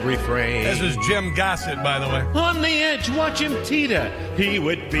sad refrain. This is Jim Gossett, by the way. On the edge, watch him teeter. He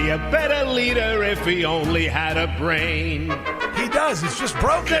would be a better leader if he only had a brain. He does. It's just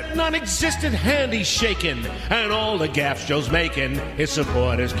broken. That non-existent hand he's shaking, and all the gaffes Joe's making, his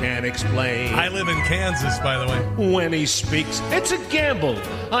supporters can't explain. I live in Kansas, by the way. When he speaks, it's a gamble.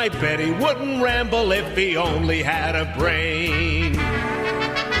 I bet he wouldn't ramble if he only had a brain.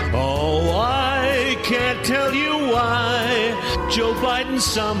 Oh, I can't tell you why Joe Biden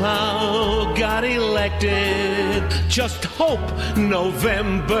somehow got elected. Just hope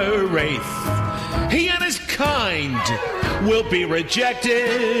November 8th he and his kind will be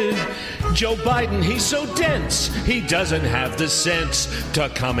rejected. Joe Biden, he's so dense, he doesn't have the sense to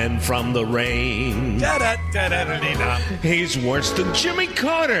come in from the rain. He's worse than Jimmy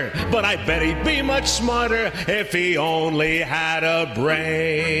Carter, but I bet he'd be much smarter if he only had a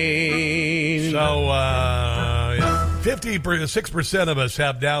brain. So, 56% of us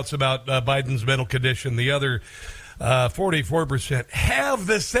have doubts about Biden's mental condition. The other 44% have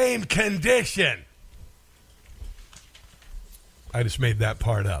the same condition. I just made that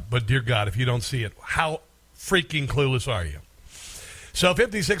part up. But, dear God, if you don't see it, how freaking clueless are you? So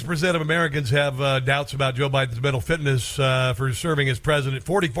 56% of Americans have doubts about Joe Biden's mental fitness for serving as president.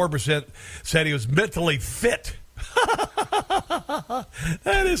 44% said he was mentally fit.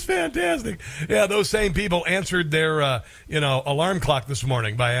 That is fantastic. Yeah, those same people answered their, alarm clock this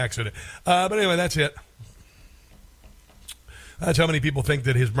morning by accident. But anyway, that's it. That's how many people think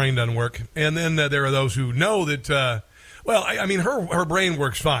that his brain doesn't work. And then there are those who know that... her brain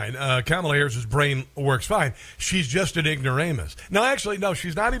works fine. Kamala Harris's brain works fine. She's just an ignoramus. No, actually, no,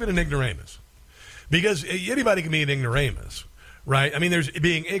 she's not even an ignoramus. Because anybody can be an ignoramus, right? I mean, there's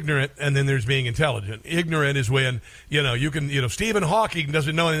being ignorant and then there's being intelligent. Ignorant is when, Stephen Hawking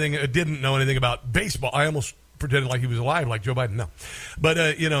didn't know anything about baseball. I almost pretended like he was alive, like Joe Biden. No. But,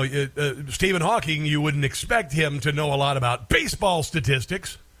 Stephen Hawking, you wouldn't expect him to know a lot about baseball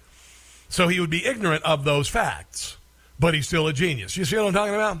statistics. So he would be ignorant of those facts. But he's still a genius. You see what I'm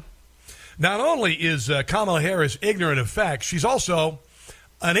talking about? Not only is Kamala Harris ignorant of facts, she's also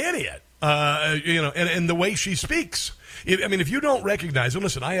an idiot, and the way she speaks. If you don't recognize it,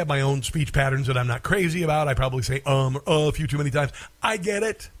 listen, I have my own speech patterns that I'm not crazy about. I probably say or a few too many times. I get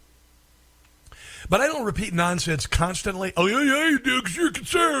it. But I don't repeat nonsense constantly. Oh, yeah, you do because you're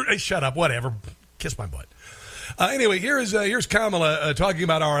concerned. Hey, shut up, whatever. Kiss my butt. Anyway, here's Kamala talking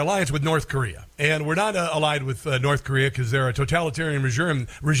about our alliance with North Korea. And we're not allied with North Korea because they're a totalitarian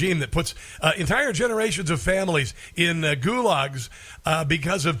regime that puts entire generations of families in gulags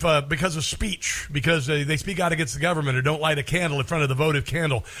because of speech, because they speak out against the government or don't light a candle in front of the votive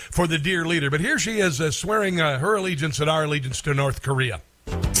candle for the dear leader. But here she is swearing her allegiance and our allegiance to North Korea.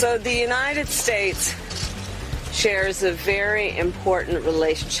 So the United States shares a very important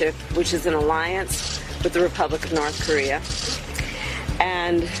relationship, which is an alliance with the Republic of North Korea.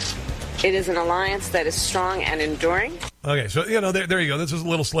 And it is an alliance that is strong and enduring. Okay, so, there you go. This is a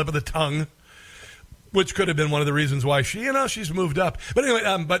little slip of the tongue, which could have been one of the reasons why she's moved up. But anyway,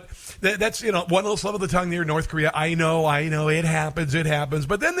 that's, one little slip of the tongue near North Korea. I know, it happens.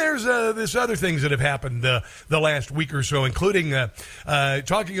 But then there's other things that have happened the last week or so, including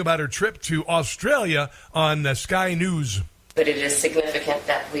talking about her trip to Australia on Sky News. But it is significant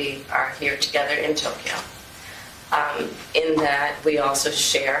that we are here together in Tokyo. in that we also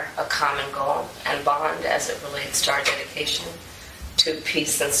share a common goal and bond as it relates to our dedication to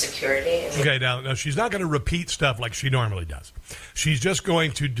peace and security. Okay, now she's not going to repeat stuff like she normally does. She's just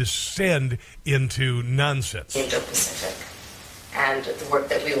going to descend into nonsense. Indo-Pacific, and the work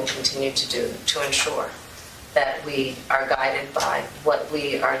that we will continue to do to ensure that we are guided by what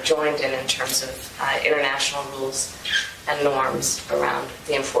we are joined in terms of international rules and norms around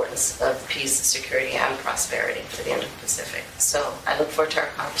the importance of peace, security, and prosperity for the Indo-Pacific. So I look forward to our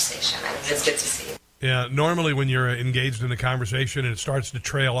conversation, and it's good to see you. Yeah, normally when you're engaged in a conversation and it starts to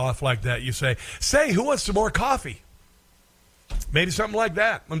trail off like that, you say, who wants some more coffee? Maybe something like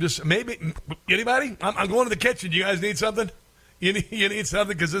that. Maybe, anybody? I'm going to the kitchen. You guys need something? You need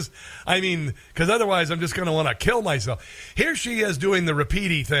something? Because otherwise I'm just going to want to kill myself. Here she is doing the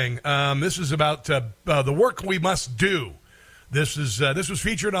repeaty thing. This is about the work we must do. This was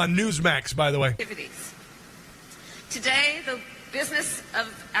featured on Newsmax, by the way. Today, the business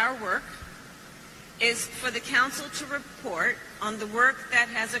of our work is for the council to report on the work that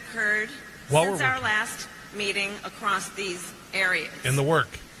has occurred since our last meeting across these areas. In the work.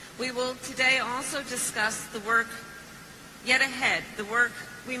 We will today also discuss the work yet ahead, the work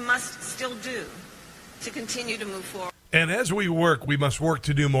we must still do to continue to move forward. And as we work, we must work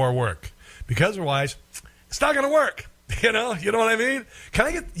to do more work. Because otherwise, it's not going to work. You know what I mean?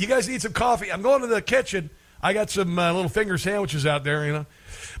 You guys need some coffee? I'm going to the kitchen. I got some little finger sandwiches out there,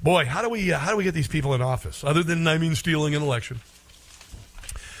 Boy, how do we get these people in office? Other than, stealing an election.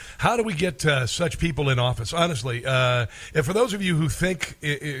 How do we get such people in office? Honestly, and for those of you who think,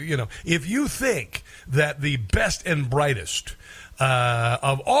 if you think that the best and brightest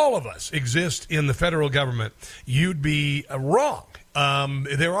of all of us exist in the federal government, you'd be wrong.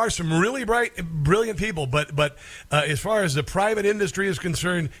 There are some really brilliant people, but as far as the private industry is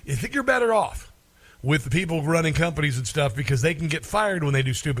concerned, I think you're better off with the people running companies and stuff because they can get fired when they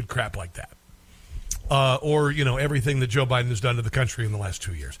do stupid crap like that. Or everything that Joe Biden has done to the country in the last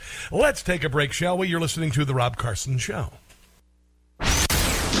 2 years. Let's take a break, shall we? You're listening to The Rob Carson Show.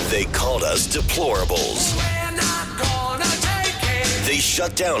 They called us deplorables. We're not gonna take it. They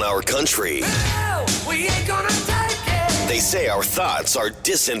shut down our country. No, we ain't gonna take it. They say our thoughts are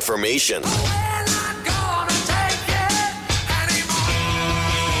disinformation. We're not gonna take it anymore.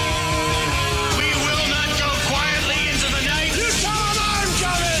 We will not go quietly into the night. You tell them I'm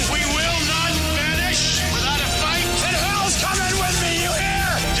coming. We will not vanish without a fight. And hell's coming with me, you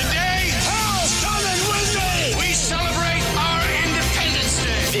hear? Today, hell's coming with me. We celebrate our Independence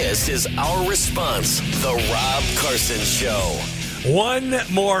Day. This is our response, The Rob Carson Show. One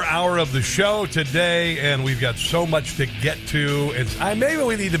more hour of the show today, and we've got so much to get to. Maybe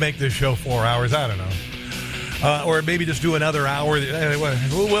we need to make this show 4 hours. I don't know, or maybe just do another hour. Anyway,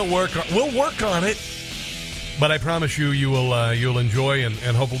 we'll work on it. But I promise you'll enjoy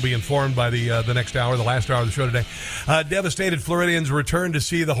and hopefully be informed by the next hour, the last hour of the show today. Devastated Floridians return to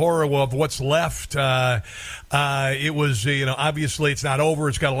see the horror of what's left. It was, obviously it's not over.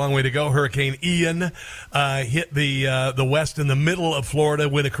 It's got a long way to go. Hurricane Ian hit the west and the middle of Florida,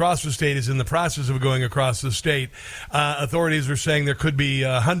 went across the state, is in the process of going across the state. Authorities are saying there could be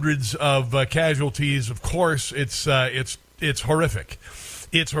hundreds of casualties. Of course, it's horrific.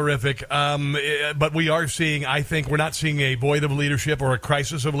 It's horrific. But we are seeing, I think, we're not seeing a void of leadership or a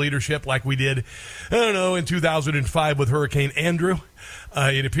crisis of leadership like we did, in 2005 with Hurricane Andrew.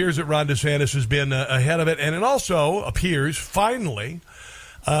 It appears that Ron DeSantis has been ahead of it. And it also appears, finally,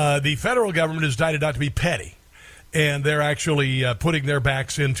 the federal government has decided not to be petty. And they're actually putting their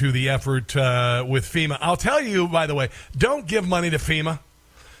backs into the effort with FEMA. I'll tell you, by the way, don't give money to FEMA.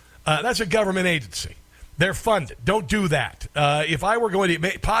 That's a government agency. They're funded. Don't do that. If I were going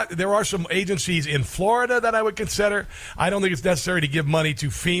to, there are some agencies in Florida that I would consider. I don't think it's necessary to give money to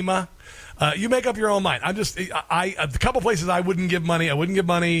FEMA. You make up your own mind. A couple places I wouldn't give money. I wouldn't give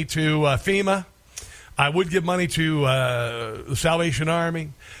money to FEMA. I would give money to the Salvation Army.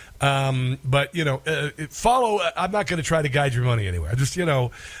 But, follow. I'm not going to try to guide your money anywhere.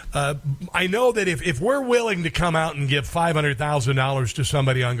 I know that if we're willing to come out and give $500,000 to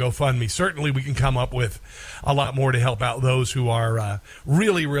somebody on GoFundMe, certainly we can come up with a lot more to help out those who are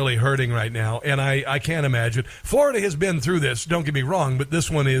really, really hurting right now. And I can't imagine. Florida has been through this. Don't get me wrong, but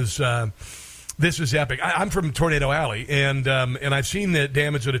this one is. This is epic. I'm from Tornado Alley, and I've seen the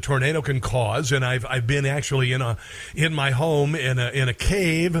damage that a tornado can cause. And I've been actually in my home in a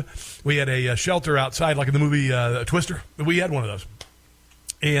cave. We had a shelter outside, like in the movie Twister. We had one of those,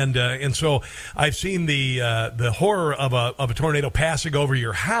 and so I've seen the horror of a tornado passing over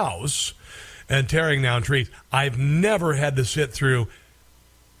your house and tearing down trees. I've never had to sit through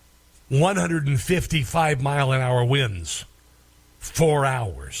 155-mile-an-hour winds, 4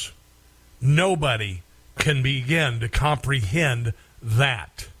 hours. Nobody can begin to comprehend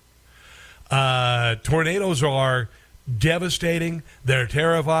that. Tornadoes are devastating. They're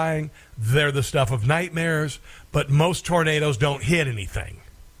terrifying. They're the stuff of nightmares, but most tornadoes don't hit anything.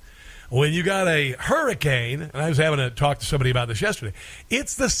 When you got a hurricane, and I was having to talk to somebody about this yesterday,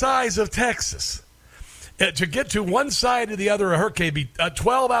 it's the size of Texas. To get to one side to the other, a hurricane be a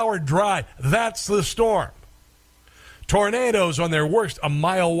 12-hour drive. That's the storm. Tornadoes on their worst, a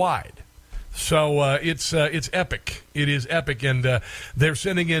mile wide. So it's epic. It is epic, and they're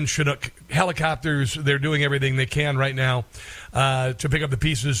sending in Chinook helicopters. They're doing everything they can right now to pick up the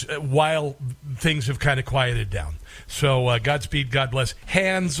pieces while things have kind of quieted down. So Godspeed, God bless.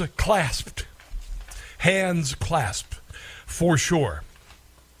 Hands clasped. Hands clasped, for sure.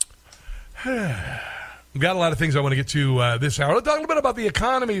 We've got a lot of things I want to get to this hour. Let's talk a little bit about the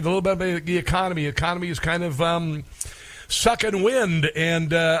economy. The economy is kind of sucking wind,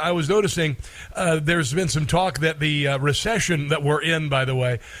 and I was noticing there's been some talk that the recession that we're in, by the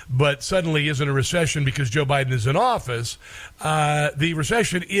way, but suddenly isn't a recession because Joe Biden is in office. The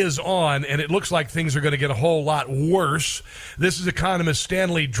recession is on, and it looks like things are going to get a whole lot worse. This is economist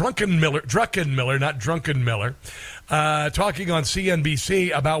Stanley Druckenmiller, not Drunkenmiller, talking on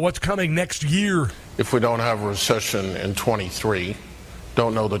CNBC about what's coming next year. If we don't have a recession in 23,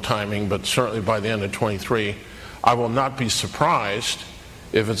 don't know the timing, but certainly by the end of 23, I will not be surprised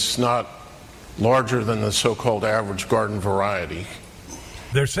if it's not larger than the so-called average garden variety.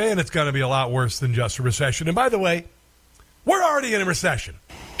 They're saying it's going to be a lot worse than just a recession. And by the way, we're already in a recession.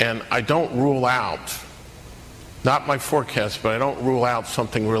 And I don't rule out, not my forecast, but I don't rule out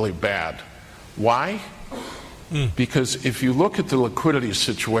something really bad. Why? Because if you look at the liquidity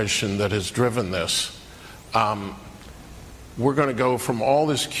situation that has driven this, we're going to go from all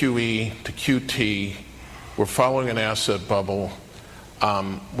this QE to QT. We're following an asset bubble.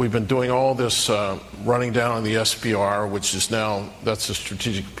 We've been doing all this running down on the SPR, which is now, that's the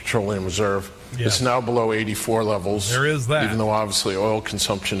Strategic Petroleum Reserve. Yes. It's now below 84 levels. There is that. Even though obviously oil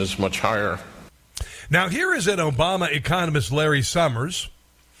consumption is much higher. Now here is an Obama economist, Larry Summers,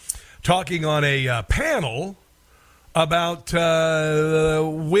 talking on a panel about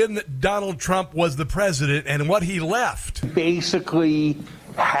when Donald Trump was the president and what he left. Basically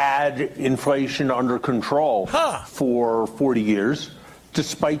had inflation under control for 40 years,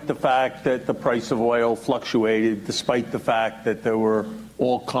 despite the fact that the price of oil fluctuated, despite the fact that there were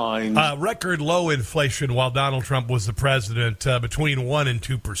all kinds. Record low inflation while Donald Trump was the president, between 1 and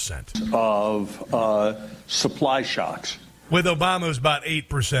 2%. Of supply shocks. With Obama, it was about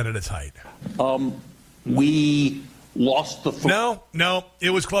 8% at its height. We lost the... No,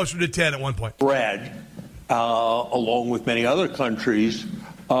 it was closer to 10 at one point. Bread, along with many other countries,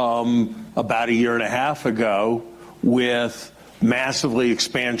 about a year and a half ago, with massively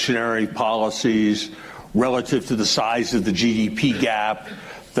expansionary policies relative to the size of the GDP gap.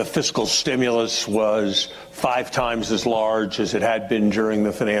 The fiscal stimulus was 5 times as large as it had been during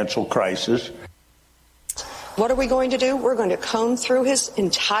the financial crisis. What are we going to do? We're going to comb through his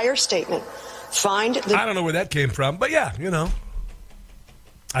entire statement. I don't know where that came from, but yeah, you know.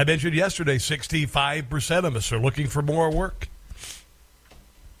 I mentioned yesterday 65% of us are looking for more work.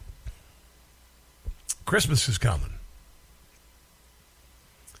 Christmas is coming.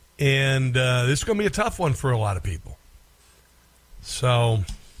 And this is going to be a tough one for a lot of people. So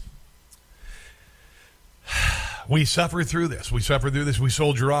we suffer through this. We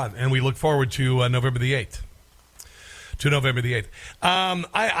soldier on, and we look forward to November the 8th.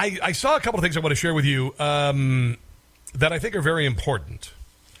 I saw a couple of things I want to share with you that I think are very important.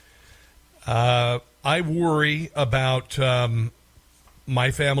 I worry about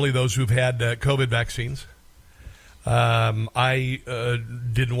my family, those who've had COVID vaccines. I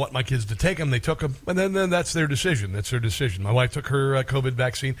didn't want my kids to take them. They took them, and then that's their decision. My wife took her COVID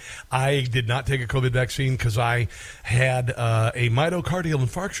vaccine. I did not take a COVID vaccine because I had a myocardial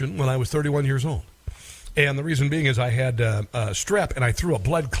infarction when I was 31 years old. And the reason being is I had strep, and I threw a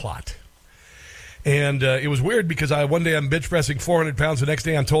blood clot. And it was weird because one day I'm bench pressing 400 pounds. The next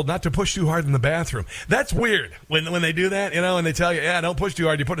day I'm told not to push too hard in the bathroom. That's weird when they do that, you know, and they tell you, don't push too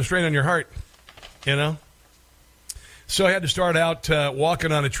hard. You put a strain on your heart, you know. So I had to start out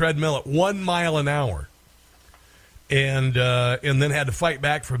walking on a treadmill at 1 mile an hour, and then had to fight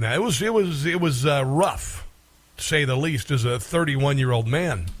back from that. It was rough, to say the least, as a 31-year-old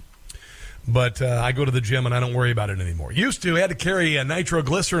man. But I go to the gym, and I don't worry about it anymore. Used to, I had to carry a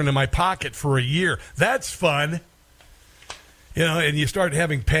nitroglycerin in my pocket for a year. That's fun. You know, and you start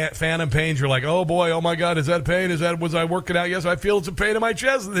having phantom pains. You're like, oh boy, oh my God, is that pain? Was I working out? Yes, I feel it's a pain in my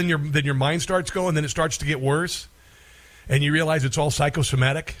chest. And then your mind starts going. Then it starts to get worse, and you realize it's all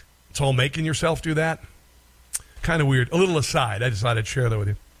psychosomatic. It's all making yourself do that. Kind of weird. A little aside. I just thought I'd share that with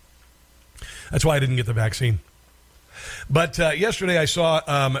you. That's why I didn't get the vaccine. But yesterday I saw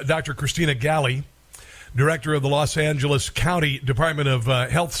Dr. Christina Galley, director of the Los Angeles County Department of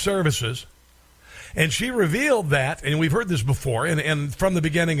Health Services. And she revealed that, and we've heard this before, and from the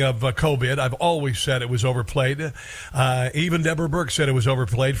beginning of COVID, I've always said it was overplayed. Even Deborah Burke said it was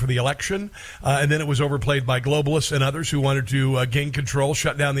overplayed for the election, and then it was overplayed by globalists and others who wanted to gain control,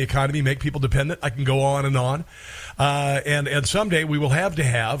 shut down the economy, make people dependent. I can go on and on. And someday we will have to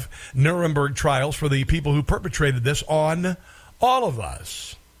have Nuremberg trials for the people who perpetrated this on all of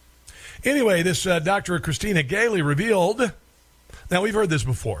us. Anyway, this Dr. Christina Galley revealed, now we've heard this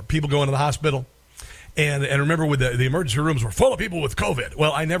before, people go into the hospital, and remember with the emergency rooms were full of people with COVID.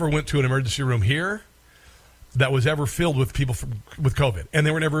 Well, I never went to an emergency room here that was ever filled with people with COVID. And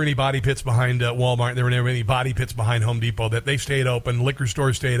there were never any body pits behind Walmart. There were never any body pits behind Home Depot. That they stayed open. Liquor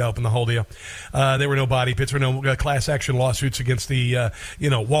stores stayed open, the whole deal. There were no body pits or no class action lawsuits against the,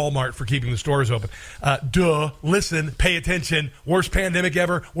 Walmart for keeping the stores open. Listen, pay attention. Worst pandemic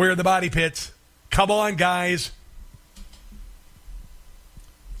ever. Where are the body pits? Come on, guys.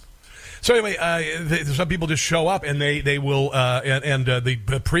 So anyway, some people just show up and they will,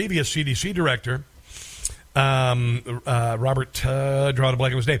 the previous CDC director, Robert, drawing a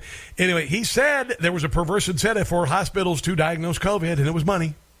blank on his name. Anyway, he said there was a perverse incentive for hospitals to diagnose COVID, and it was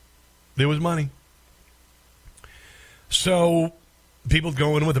money. It was money. So people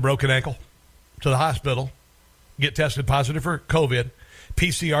go in with a broken ankle to the hospital, get tested positive for COVID.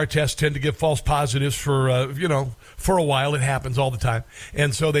 PCR tests tend to give false positives for a while. It happens all the time.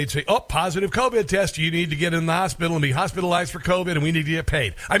 And so they'd say, positive COVID test. You need to get in the hospital and be hospitalized for COVID, and we need to get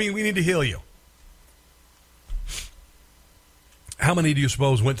paid. I mean, we need to heal you. How many do you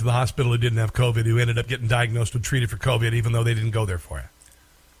suppose went to the hospital who didn't have COVID, who ended up getting diagnosed and treated for COVID, even though they didn't go there for it?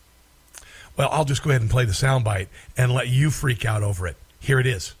 Well, I'll just go ahead and play the soundbite and let you freak out over it. Here it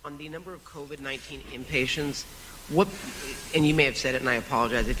is. On the number of COVID-19 inpatients, and you may have said it, and I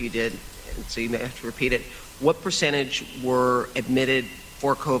apologize if you did, so you may have to repeat it. What percentage were admitted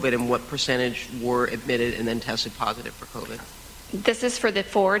for COVID, and what percentage were admitted and then tested positive for COVID? This is for the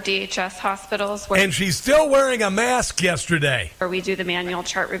 4 DHS hospitals. And she's still wearing a mask yesterday. Where we do the manual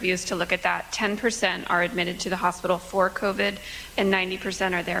chart reviews to look at that. 10% are admitted to the hospital for COVID, and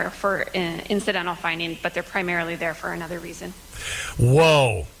 90% are there for incidental finding, but they're primarily there for another reason.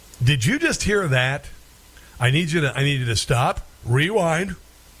 Whoa. Did you just hear that? I need you to stop, rewind,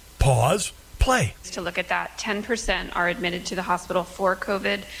 pause, play. To look at that, 10% are admitted to the hospital for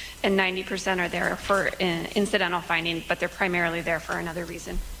COVID, and 90% are there for incidental finding, but they're primarily there for another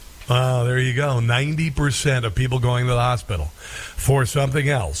reason. Oh, there you go. 90% of people going to the hospital for something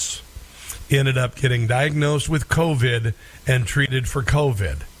else ended up getting diagnosed with COVID and treated for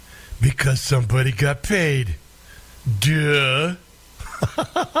COVID because somebody got paid. Duh.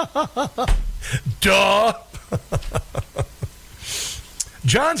 Duh.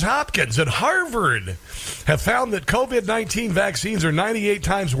 Johns Hopkins and Harvard have found that COVID-19 vaccines are 98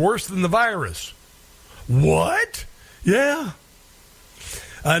 times worse than the virus. What? Yeah.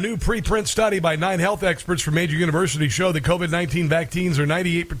 A new preprint study by 9 health experts from major universities show that COVID-19 vaccines are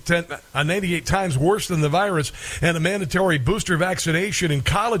 98 times worse than the virus, and a mandatory booster vaccination in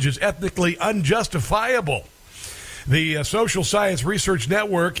college is ethnically unjustifiable. The Social Science Research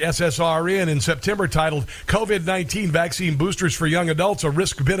Network, SSRN, in September titled COVID-19 Vaccine Boosters for Young Adults, a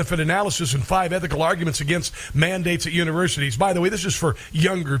Risk-Benefit Analysis and 5 Ethical Arguments Against Mandates at Universities. By the way, this is for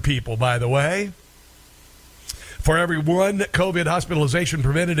younger people, by the way. For every one COVID hospitalization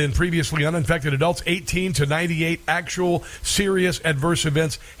prevented in previously uninfected adults, 18 to 98 actual serious adverse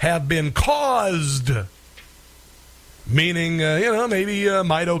events have been caused. Meaning, maybe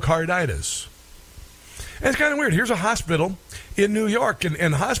myocarditis. And it's kind of weird. Here's a hospital in New York,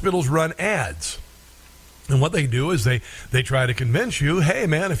 and hospitals run ads. And what they do is they try to convince you, hey,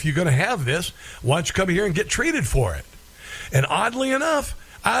 man, if you're going to have this, why don't you come here and get treated for it? And oddly enough,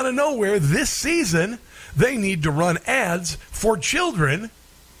 out of nowhere, this season, they need to run ads for children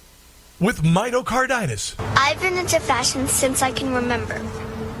with myocarditis. I've been into fashion since I can remember.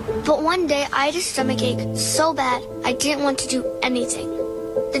 But one day, I had a stomachache so bad, I didn't want to do anything.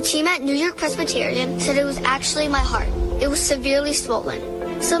 The team at New York Presbyterian said it was actually my heart. It was severely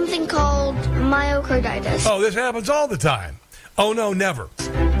swollen. Something called myocarditis. Oh, this happens all the time. Oh, no, never.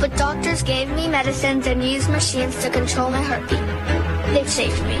 But doctors gave me medicines and used machines to control my heartbeat. They've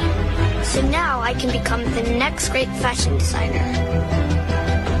saved me. So now I can become the next great fashion designer.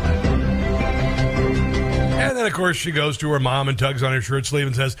 And then, of course, she goes to her mom and tugs on her shirt sleeve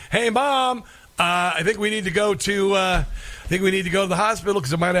and says, "Hey, Mom, I think we need to go to the hospital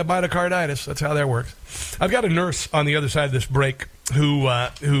because I might have myocarditis." That's how that works. I've got a nurse on the other side of this break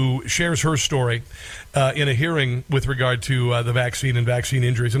who shares her story in a hearing with regard to the vaccine and vaccine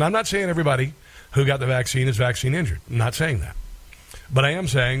injuries. And I'm not saying everybody who got the vaccine is vaccine injured. I'm not saying that. But I am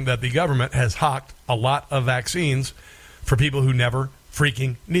saying that the government has hawked a lot of vaccines for people who never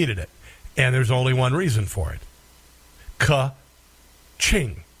freaking needed it. And there's only one reason for it.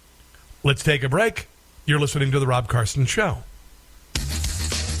 Ka-ching. Let's take a break. You're listening to The Rob Carson Show.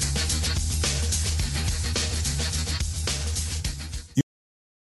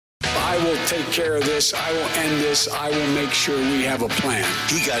 I will take care of this. I will end this. I will make sure we have a plan.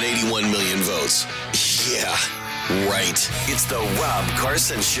 He got 81 million votes. Yeah, right. It's The Rob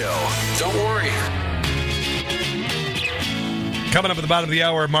Carson Show. Don't worry. Coming up at the bottom of the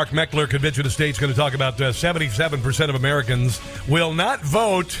hour, Mark Meckler, Convention of States, going to talk about 77% of Americans will not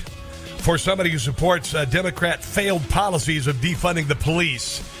vote for somebody who supports Democrat failed policies of defunding the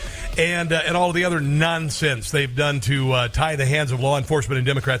police and all of the other nonsense they've done to tie the hands of law enforcement in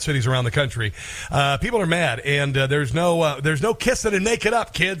Democrat cities around the country. People are mad, and there's no kissing and make it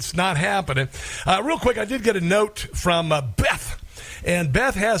up, kids. Not happening. Real quick, I did get a note from Beth, and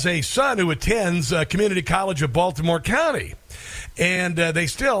Beth has a son who attends Community College of Baltimore County. And they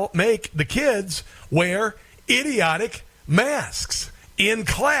still make the kids wear idiotic masks in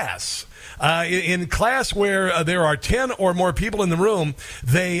class. In class where there are 10 or more people in the room,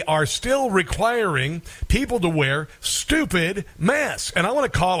 they are still requiring people to wear stupid masks. And I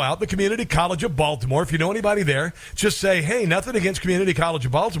want to call out the Community College of Baltimore. If you know anybody there, just say, hey, nothing against Community College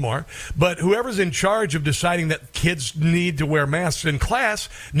of Baltimore, but whoever's in charge of deciding that kids need to wear masks in class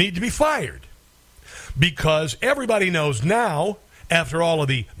need to be fired. Because everybody knows now, after all of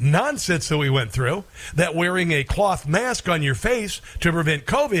the nonsense that we went through, that wearing a cloth mask on your face to prevent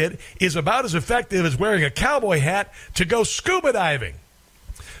COVID is about as effective as wearing a cowboy hat to go scuba diving.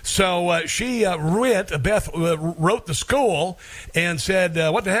 So Beth wrote the school and said,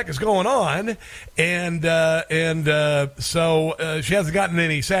 what the heck is going on? And so she hasn't gotten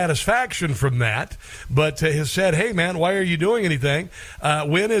any satisfaction from that, but has said, hey, man, why are you doing anything?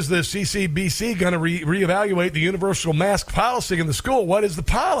 When is the CCBC going to reevaluate the universal mask policy in the school? What is the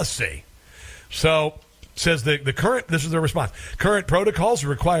policy? So says this is their response. Current protocols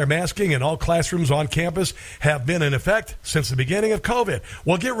require masking in all classrooms on campus have been in effect since the beginning of COVID.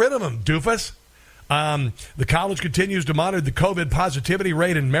 Well, get rid of them, doofus. The college continues to monitor the COVID positivity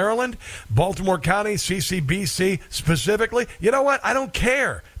rate in Maryland, Baltimore County, CCBC specifically. You know what? I don't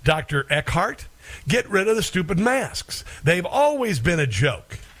care, Dr. Eckhart. Get rid of the stupid masks. They've always been a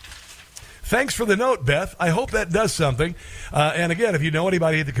joke. Thanks for the note, Beth. I hope that does something. And again, if you know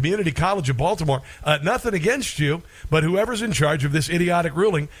anybody at the Community College of Baltimore, nothing against you, but whoever's in charge of this idiotic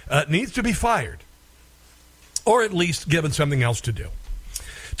ruling needs to be fired. Or at least given something else to do.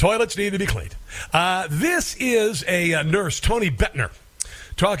 Toilets need to be cleaned. This is a nurse, Tony Bettner,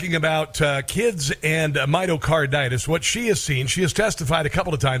 talking about kids and myocarditis, what she has seen. She has testified a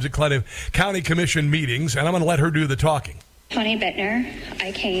couple of times at county commission meetings, and I'm going to let her do the talking. Tony Bettner,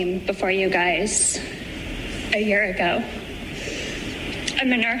 I came before you guys a year ago.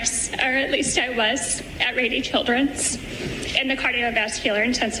 I'm a nurse, or at least I was, at Rady Children's in the cardiovascular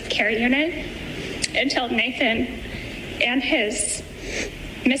intensive care unit until Nathan and his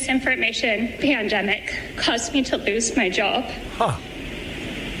misinformation pandemic caused me to lose my job.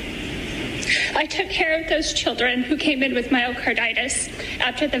 I took care of those children who came in with myocarditis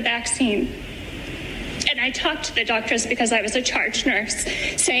after the vaccine. And I talked to the doctors because I was a charge nurse,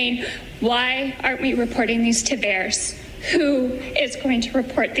 saying, why aren't we reporting these to VAERS? Who is going to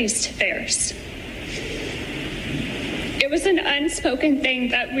report these to VAERS? It was an unspoken thing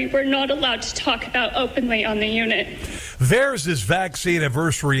that we were not allowed to talk about openly on the unit. VAERS is Vaccine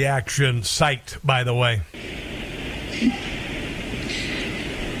Adverse Reaction site, by the way.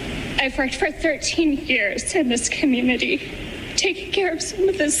 I've worked for 13 years in this community, taking care of some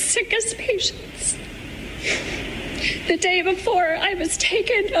of the sickest patients. The day before I was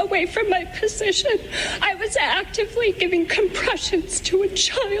taken away from my position, I was actively giving compressions to a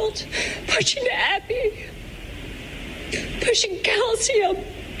child, pushing epi, pushing calcium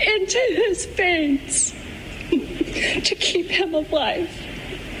into his veins to keep him alive.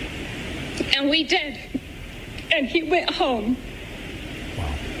 And we did. And he went home.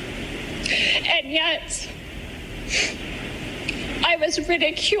 And yet, I was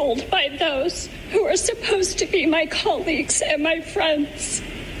ridiculed by those who are supposed to be my colleagues and my friends.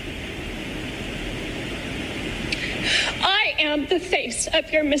 am the face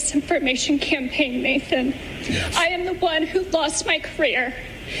of your misinformation campaign, Nathan. Yes. I am the one who lost my career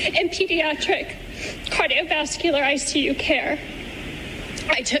in pediatric cardiovascular ICU care.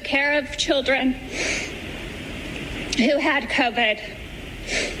 I took care of children who had COVID.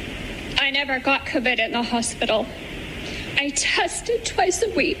 I never got COVID in the hospital. I tested twice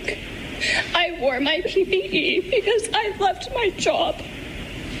a week. I wore my PPE because I loved my job.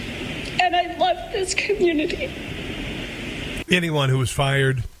 And I love this community. Anyone who was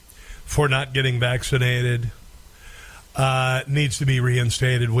fired for not getting vaccinated needs to be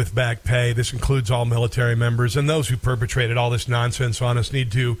reinstated with back pay. This includes all military members, and those who perpetrated all this nonsense on us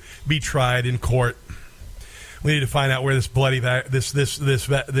need to be tried in court. We need to find out where this bloody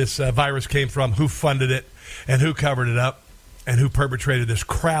this virus came from, who funded it, and who covered it up, and who perpetrated this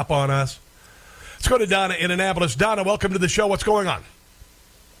crap on us. Let's go to Donna in Annapolis. Donna, welcome to the show. What's going on?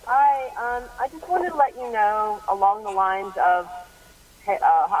 Hi, I just wanted to let you know, along the lines of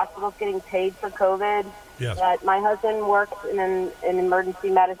hospitals getting paid for COVID, yes, that my husband works in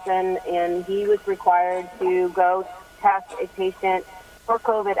emergency medicine, and he was required to go test a patient for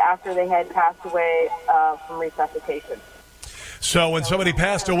COVID after they had passed away from resuscitation. So when somebody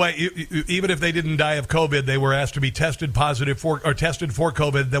passed away, even if they didn't die of COVID, they were asked to be tested positive for or tested for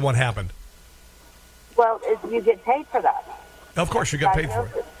COVID. Then what happened? Well, you get paid for that. Of course, you got paid for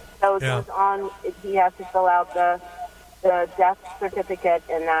it. So it goes on. He has to fill out the death certificate,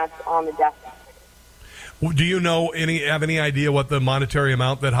 and that's on the death certificate. Do you know have any idea what the monetary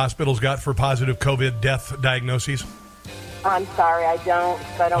amount that hospitals got for positive COVID death diagnoses? I'm sorry, I don't.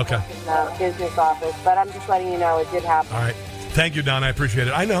 I don't work in the business office, but I'm just letting you know it did happen. All right. Thank you, Don. I appreciate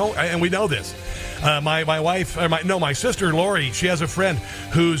it. I know, and we know this. My wife, my sister, Lori, she has a friend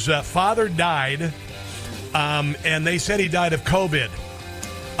whose father died, and they said he died of COVID.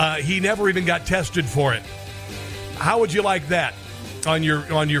 He never even got tested for it. How would you like that on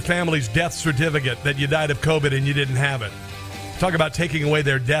your family's death certificate, that you died of COVID and you didn't have it? Talk about taking away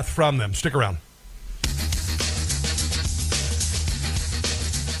their death from them. Stick around.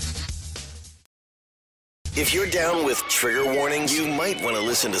 If you're down with trigger warning, you might want to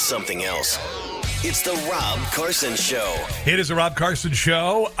listen to something else. It's the Rob Carson Show. It is the Rob Carson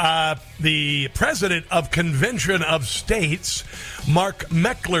Show. The president of Convention of States, Mark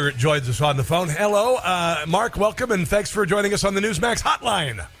Meckler, joins us on the phone. Hello, Mark, welcome, and thanks for joining us on the Newsmax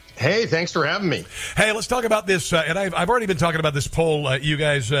Hotline. Hey, thanks for having me. Hey, let's talk about this. And I've already been talking about this poll you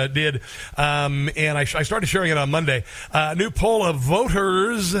guys did, and I started sharing it on Monday. A new poll of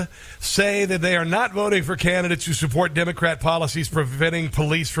voters say that they are not voting for candidates who support Democrat policies preventing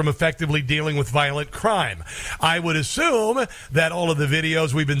police from effectively dealing with violent crime. I would assume that all of the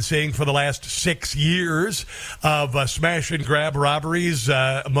videos we've been seeing for the last 6 years of smash and grab robberies,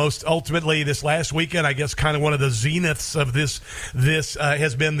 most ultimately this last weekend, I guess kind of one of the zeniths of this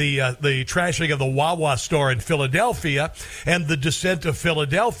has been the trashing of the Wawa store in Philadelphia and the descent of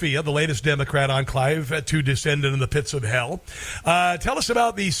Philadelphia, the latest Democrat enclave, to descend into the pits of hell. Tell us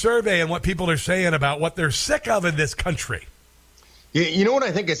about the survey and what people are saying about what they're sick of in this country. You know what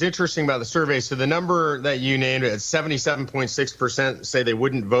I think is interesting about the survey? So the number that you named, at 77.6% say they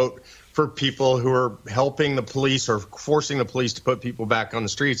wouldn't vote for people who are helping the police or forcing the police to put people back on the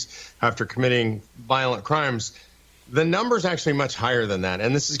streets after committing violent crimes. The number's actually much higher than that.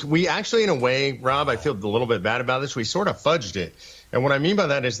 And we actually, in a way, Rob, I feel a little bit bad about this. We sort of fudged it. And what I mean by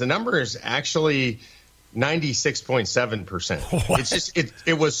that is the number is actually 96.7%. It's just,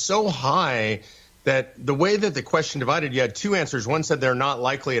 it was so high that the way that the question divided, you had two answers. One said they're not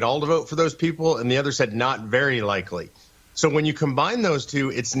likely at all to vote for those people, and the other said not very likely. So when you combine those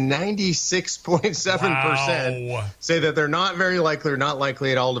two, it's 96.7% say that they're not very likely or not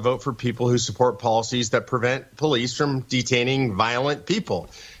likely at all to vote for people who support policies that prevent police from detaining violent people.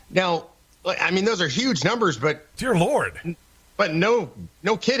 Now, I mean, those are huge numbers, but dear Lord, but no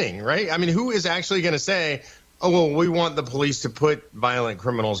kidding, right? I mean, who is actually going to say, oh, well, we want the police to put violent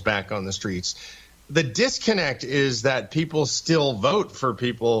criminals back on the streets? The disconnect is that people still vote for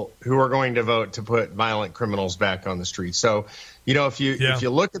people who are going to vote to put violent criminals back on the streets. So, you know, if you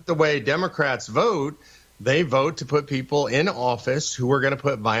look at the way Democrats vote, they vote to put people in office who are going to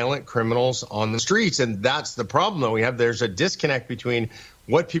put violent criminals on the streets. And that's the problem, though. There's a disconnect between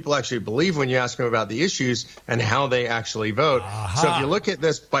what people actually believe when you ask them about the issues and how they actually vote. So if you look at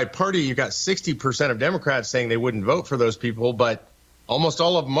this by party, you've got 60% of Democrats saying they wouldn't vote for those people, but almost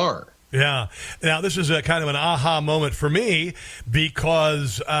all of them are. Yeah. Now, this is a kind of an aha moment for me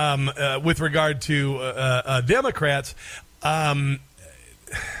because with regard to Democrats,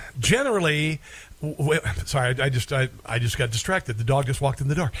 generally, sorry, I just got distracted. The dog just walked in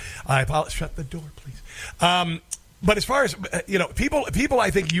the door. I apologize. Shut the door, please. But as far as, people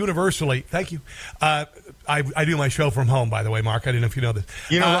I think universally, thank you. I do my show from home, by the way, Mark. I didn't know if you know this.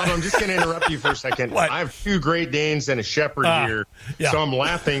 Rob, I'm just going to interrupt you for a second. I have 2 Great Danes and a Shepherd here, so I'm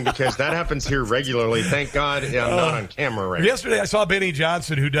laughing because that happens here regularly. Thank God I'm not on camera right now. Yesterday, I saw Benny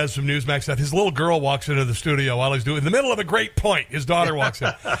Johnson, who does some Newsmax stuff. His little girl walks into the studio while he's doing, in the middle of a great point, his daughter walks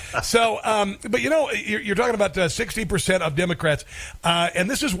in. So, but you're talking about 60% of Democrats, and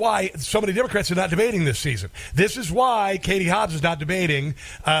this is why so many Democrats are not debating this season. This is why Katie Hobbs is not debating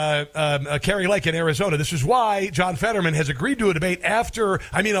Kari Lake in Arizona. This is why John Fetterman has agreed to a debate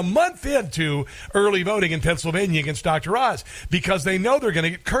a month into early voting in Pennsylvania against Dr. Oz, because they know they're going to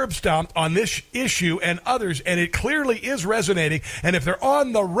get curb stomped on this issue and others, and it clearly is resonating. And if they're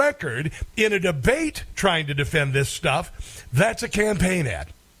on the record in a debate trying to defend this stuff, that's a campaign ad.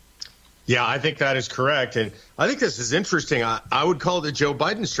 Yeah, I think that is correct. And I think this is interesting. I would call it the Joe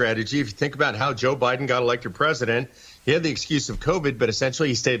Biden strategy. If you think about how Joe Biden got elected president, he had the excuse of COVID, but essentially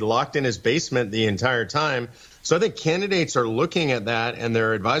he stayed locked in his basement the entire time. So I think candidates are looking at that, and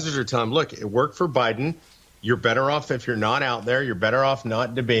their advisors are telling them, look, it worked for Biden. You're better off if you're not out there. You're better off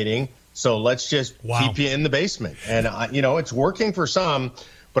not debating. So let's just keep you in the basement. And, it's working for some,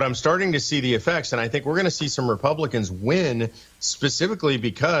 but I'm starting to see the effects. And I think we're going to see some Republicans win specifically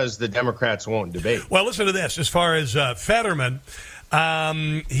because the Democrats won't debate. Well, listen to this. As far as Fetterman,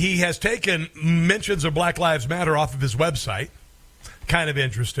 he has taken mentions of Black Lives Matter off of his website. Kind of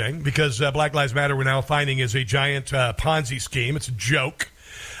interesting, because Black Lives Matter we're now finding is a giant Ponzi scheme. It's a joke.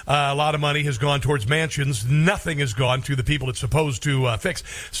 A lot of money has gone towards mansions. Nothing has gone to the people it's supposed to fix.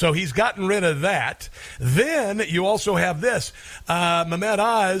 So he's gotten rid of that. Then you also have this. Mehmet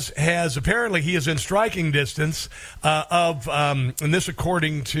Oz has apparently, he is in striking distance of, and this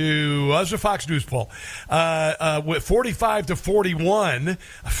according to a Fox News poll, with 45-41,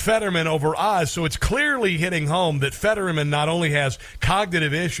 Fetterman over Oz. So it's clearly hitting home that Fetterman not only has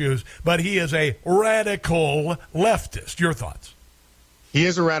cognitive issues, but he is a radical leftist. Your thoughts? He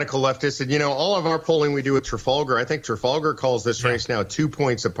is a radical leftist. And, all of our polling we do at Trafalgar, I think Trafalgar calls this race now 2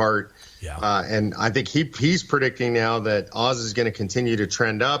 points apart. Yeah. And I think he's predicting now that Oz is going to continue to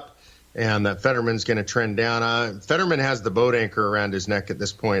trend up and that Fetterman's going to trend down. Fetterman has the boat anchor around his neck at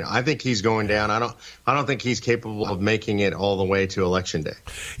this point. I think he's going down. I don't think he's capable of making it all the way to Election Day.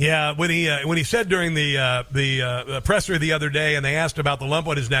 Yeah, when he said during the presser the other day, and they asked about the lump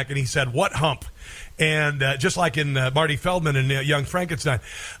on his neck, and he said, "What hump?" And just like in Marty Feldman and Young Frankenstein.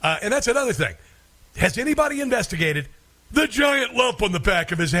 And that's another thing. Has anybody investigated the giant lump on the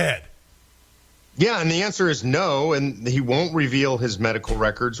back of his head? Yeah, and the answer is no, and he won't reveal his medical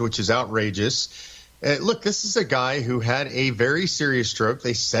records, which is outrageous. Look, this is a guy who had a very serious stroke.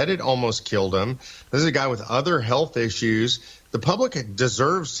 They said it almost killed him. This is a guy with other health issues. The public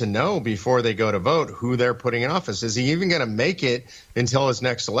deserves to know before they go to vote who they're putting in office. Is he even going to make it until his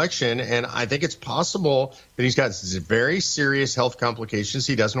next election? And I think it's possible that he's got very serious health complications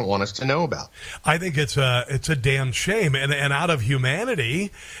he doesn't want us to know about. I think it's a damn shame. And out of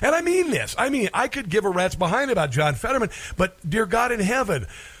humanity, and I mean this, I could give a rat's behind about John Fetterman, but dear God in heaven,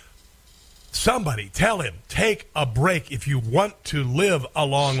 somebody tell him, take a break. If you want to live a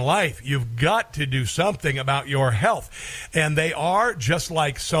long life, you've got to do something about your health. And they are, just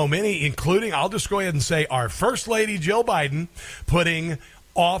like so many, including, I'll just go ahead and say, our First Lady, Jill Biden, putting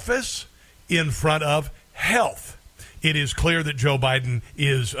office in front of health. It is clear that Joe Biden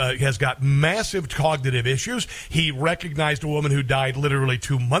has got massive cognitive issues. He recognized a woman who died literally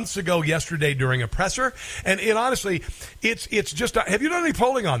 2 months ago yesterday during a presser. And honestly, it's just, have you done any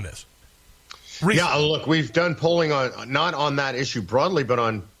polling on this? Yeah, look, we've done polling on not on that issue broadly, but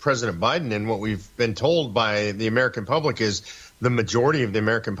on President Biden. And what we've been told by the American public is the majority of the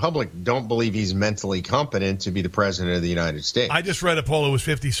American public don't believe he's mentally competent to be the president of the United States. I just read a poll that was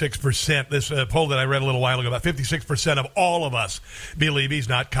 56%. This poll that I read a little while ago, about 56% of all of us believe he's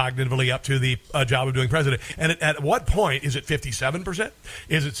not cognitively up to the job of doing president. And at what point is it 57%?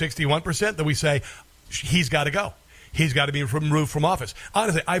 Is it 61% that we say he's got to go? He's got to be removed from office.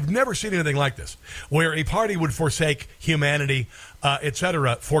 Honestly, I've never seen anything like this, where a party would forsake humanity, et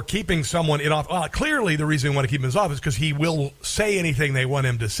cetera, for keeping someone in office. Well, clearly, the reason they want to keep him in office is because he will say anything they want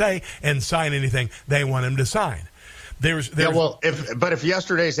him to say and sign anything they want him to sign. If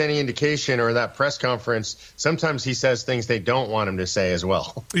yesterday's any indication, or that press conference, sometimes he says things they don't want him to say as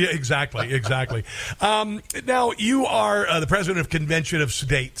well. Yeah, exactly. Now, you are the president of Convention of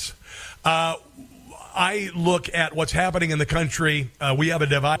States. I look at what's happening in the country. We have a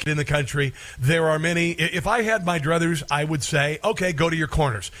divide in the country. There are many. If I had my druthers, I would say, okay, go to your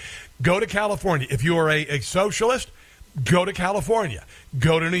corners. Go to California. If you are a socialist, go to California.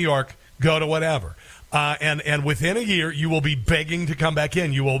 Go to New York. Go to whatever. And within a year, you will be begging to come back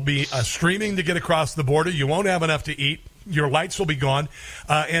in. You will be streaming to get across the border. You won't have enough to eat. Your lights will be gone.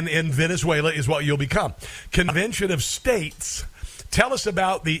 And Venezuela is what you'll become. Convention of States. Tell us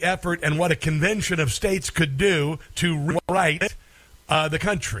about the effort and what a convention of states could do to rewrite the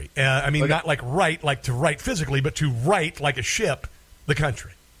country. Not like to write physically, but to write like a ship the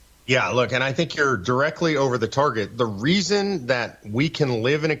country. Yeah, look, and I think you're directly over the target. The reason that we can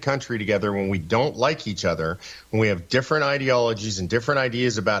live in a country together when we don't like each other, when we have different ideologies and different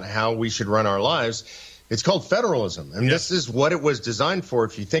ideas about how we should run our lives, it's called federalism. And this is what it was designed for.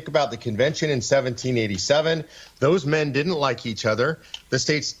 If you think about the convention in 1787, those men didn't like each other. The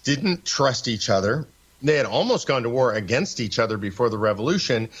states didn't trust each other. They had almost gone to war against each other before the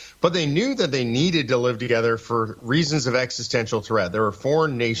revolution, but they knew that they needed to live together for reasons of existential threat. There were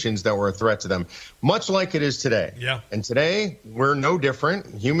foreign nations that were a threat to them, much like it is today. Yeah. And today, we're no different.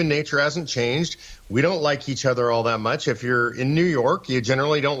 Human nature hasn't changed. We don't like each other all that much. If you're in New York, you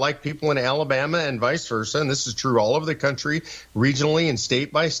generally don't like people in Alabama and vice versa. And this is true all over the country, regionally and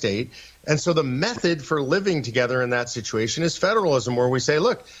state by state. And so the method for living together in that situation is federalism, where we say,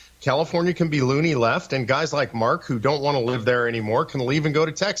 look, California can be loony left, and guys like Mark who don't want to live there anymore can leave and go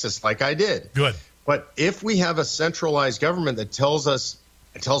to Texas like I did. Good. But if we have a centralized government that tells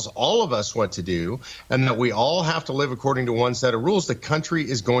all of us what to do and that we all have to live according to one set of rules, the country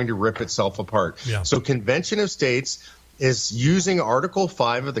is going to rip itself apart. Yeah. So Convention of States is using Article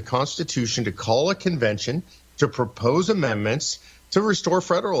 5 of the Constitution to call a convention to propose amendments to restore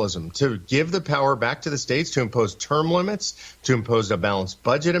federalism, to give the power back to the states, to impose term limits, to impose a balanced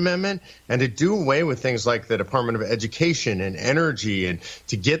budget amendment, and to do away with things like the Department of Education and Energy, and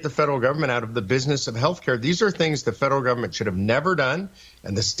to get the federal government out of the business of healthcare. These are things the federal government should have never done,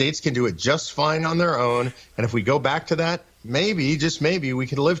 and the states can do it just fine on their own. And if we go back to that, maybe, just maybe, we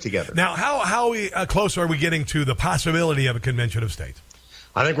can live together. Now, how close are we getting to the possibility of a convention of states?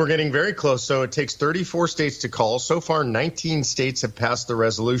 I think we're getting very close. So it takes 34 states to call. So far, 19 states have passed the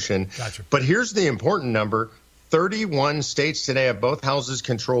resolution. Gotcha. But here's the important number. 31 states today have both houses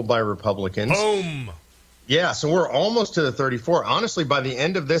controlled by Republicans. Boom. Yeah, so we're almost to the 34. Honestly, by the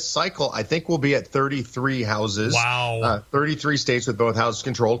end of this cycle, I think we'll be at 33 houses. Wow. 33 states with both houses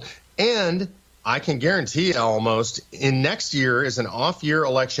controlled. And I can guarantee almost in next year is an off-year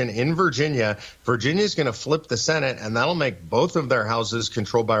election in Virginia. Virginia is going to flip the Senate, and that'll make both of their houses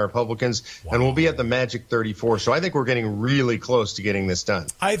controlled by Republicans, and we'll be at the magic 34. So I think we're getting really close to getting this done.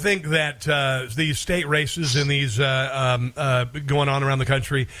 I think that these state races and these going on around the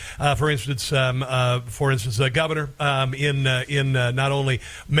country, for instance, the governor in not only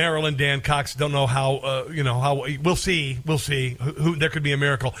Maryland, Dan Cox, don't know how we'll see who there could be a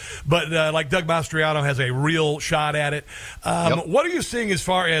miracle, but like Doug Mastriano has a real shot at it. What are you seeing as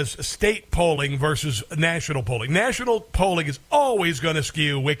far as state polling versus national polling? National polling is always going to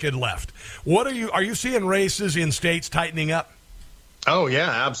skew wicked left. Are you seeing races in states tightening up? Oh,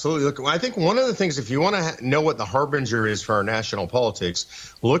 yeah, absolutely. Look, I think one of the things, if you want to know what the harbinger is for our national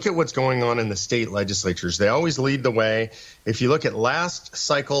politics, look at what's going on in the state legislatures. They always lead the way. If you look at last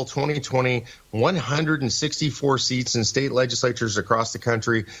cycle, 2020, 164 seats in state legislatures across the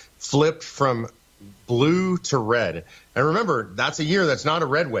country flipped from blue to red. And remember, that's a year that's not a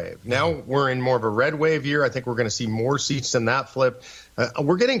red wave. Now we're in more of a red wave year. I think we're going to see more seats than that flip.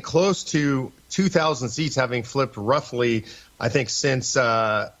 We're getting close to 2,000 seats having flipped roughly, I think, since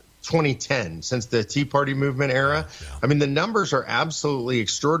 2010, since the Tea Party movement era. Yeah. I mean, the numbers are absolutely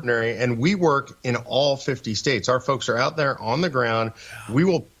extraordinary, and we work in all 50 states. Our folks are out there on the ground. Yeah. We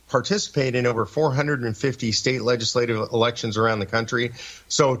will participate in over 450 state legislative elections around the country.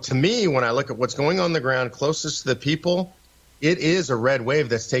 So to me, when I look at what's going on the ground closest to the people, it is a red wave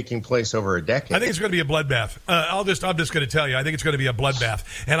that's taking place over a decade. I think it's going to be a bloodbath. I'm just going to tell you, I think it's going to be a bloodbath.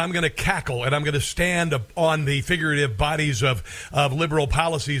 And I'm going to cackle, and I'm going to stand on the figurative bodies of liberal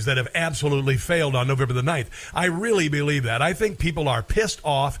policies that have absolutely failed on November the 9th. I really believe that. I think people are pissed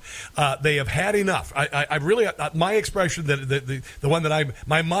off. They have had enough. I really, my expression, the one that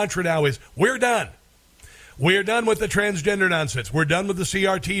my mantra now is, we're done. We're done with the transgender nonsense. We're done with the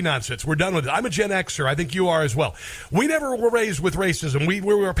CRT nonsense. We're done with it. I'm a Gen Xer. I think you are as well. We never were raised with racism. We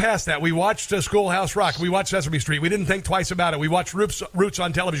were past that. We watched Schoolhouse Rock. We watched Sesame Street. We didn't think twice about it. We watched Roots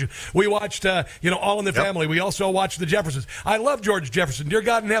on television. We watched, All in the Family. We also watched The Jeffersons. I love George Jefferson. Dear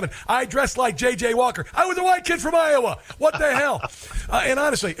God in heaven. I dressed like J.J. Walker. I was a white kid from Iowa. What the hell? And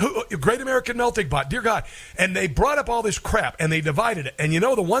honestly, Great American Melting Pot. Dear God. And they brought up all this crap, and they divided it. And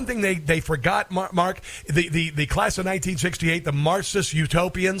the one thing they forgot, Mark, the class of 1968, the Marxist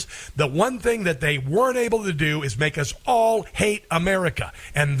utopians, the one thing that they weren't able to do is make us all hate America.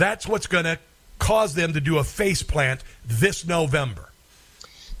 And that's what's going to cause them to do a faceplant this November.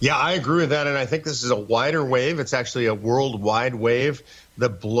 Yeah, I agree with that, and I think this is a wider wave. It's actually a worldwide wave. The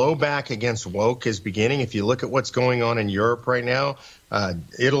blowback against woke is beginning. If you look at what's going on in Europe right now,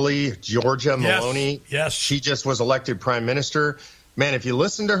 Italy, Georgia, Meloni, yes. She just was elected prime minister. Man, if you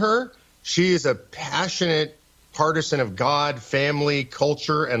listen to her, she is a passionate partisan of God, family,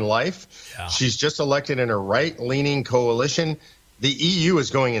 culture, and life. Yeah. She's just elected in a right-leaning coalition. The EU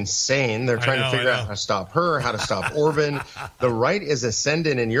is going insane. They're trying to figure out how to stop her, how to stop Orban. The right is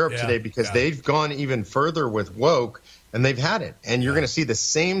ascendant in Europe today because they've gone even further with woke, and they've had it. And you're going to see the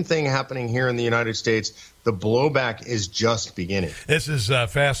same thing happening here in the United States. The blowback is just beginning. This is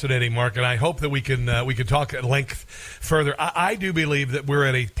fascinating, Mark, and I hope that we can talk at length further. I do believe that we're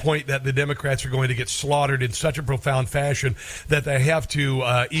at a point that the Democrats are going to get slaughtered in such a profound fashion that they have to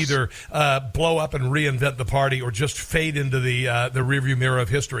either blow up and reinvent the party or just fade into the rearview mirror of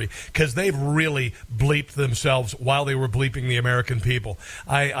history, because they've really bleeped themselves while they were bleeping the American people.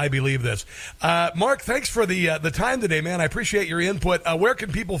 I believe this. Mark, thanks for the time today, man. I appreciate your input. Where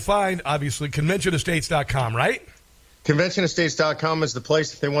can people find, obviously, conventionestates.com, right? Conventionestates.com is the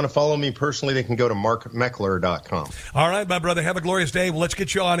place. If they want to follow me personally, they can go to markmeckler.com. All right, my brother. Have a glorious day. Well, let's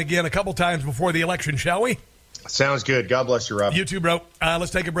get you on again a couple times before the election, shall we? Sounds good. God bless you, Rob. You too, bro.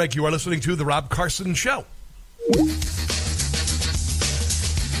 Let's take a break. You are listening to The Rob Carson Show.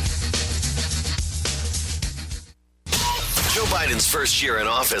 Joe Biden's first year in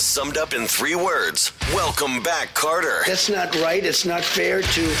office summed up in 3 words. Welcome back, Carter. That's not right. It's not fair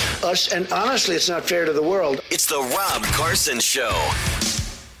to us. And honestly, it's not fair to the world. It's the Rob Carson Show.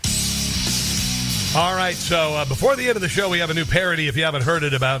 All right, so before the end of the show, we have a new parody, if you haven't heard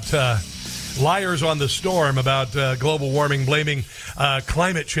it, about Liars on the Storm, about global warming, blaming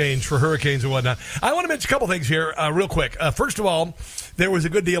climate change for hurricanes and whatnot. I want to mention a couple things here real quick. First of all, there was a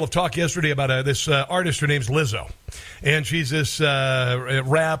good deal of talk yesterday about this artist. Her name's Lizzo, and she's this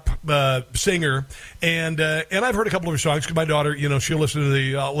rap singer, and I've heard a couple of her songs because my daughter, she'll listen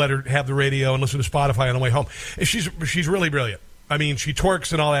to let her have the radio and listen to Spotify on the way home. And she's really brilliant. I mean, she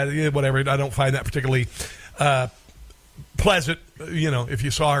twerks and all that, whatever. I don't find that particularly pleasant, if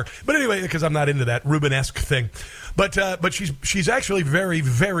you saw her. But anyway, because I'm not into that Rubenesque thing. But she's actually very,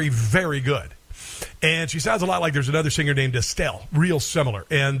 very, very good. And she sounds a lot like there's another singer named Estelle, real similar,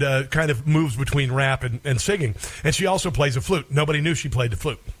 and kind of moves between rap and singing. And she also plays a flute. Nobody knew she played the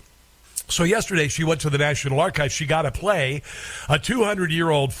flute. So yesterday she went to the National Archives. She got to play a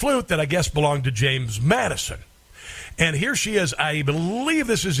 200-year-old flute that I guess belonged to James Madison. And here she is. I believe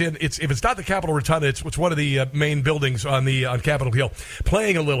this is if it's not the Capitol Rotunda, it's one of the main buildings on Capitol Hill,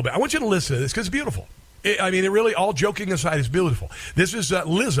 playing a little bit. I want you to listen to this because it's beautiful. It really, all joking aside, is beautiful. This is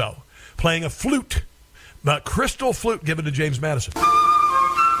Lizzo playing a flute, a crystal flute given to James Madison.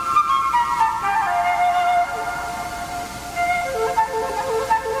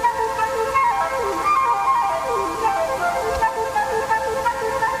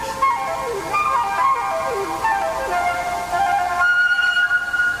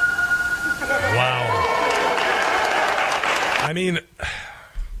 I mean,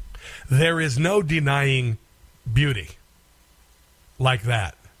 there is no denying beauty like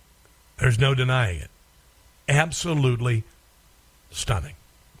that. There's no denying it. Absolutely stunning.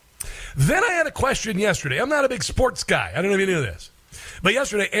 Then I had a question yesterday. I'm not a big sports guy. I don't know if you knew this. But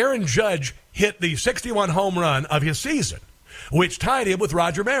yesterday, Aaron Judge hit the 61 home run of his season, which tied him with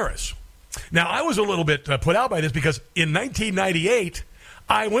Roger Maris. Now, I was a little bit put out by this because in 1998,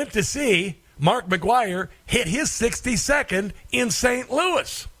 I went to see Mark McGwire hit his 62nd in St.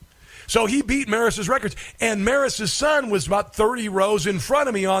 Louis. So he beat Maris's records. And Maris's son was about 30 rows in front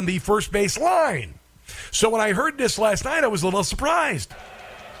of me on the first base line. So when I heard this last night, I was a little surprised.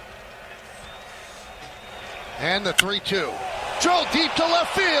 And the 3-2. Drilled deep to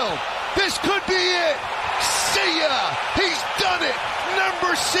left field. This could be it. See ya. He's done it.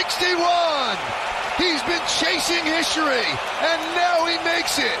 Number 61. He's been chasing history, and now he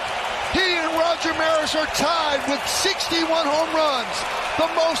makes it. He and Roger Maris are tied with 61 home runs, the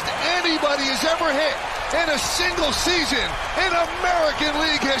most anybody has ever hit in a single season in American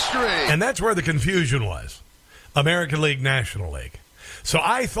League history. And that's where the confusion was. American League, National League. So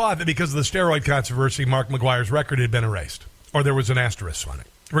I thought that because of the steroid controversy, Mark McGwire's record had been erased, or there was an asterisk on it.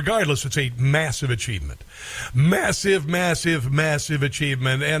 Regardless, it's a massive achievement. Massive, massive, massive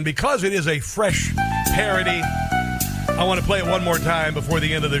achievement. And because it is a fresh parody, I want to play it one more time before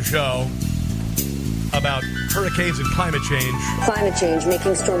the end of the show about hurricanes and climate change. Climate change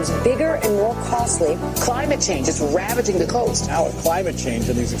making storms bigger and more costly. Climate change is ravaging the coast. Now with climate change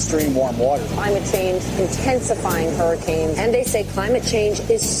and these extreme warm waters. Climate change intensifying hurricanes. And they say climate change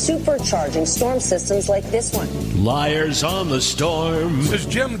is supercharging storm systems like this one. Liars on the storm. This is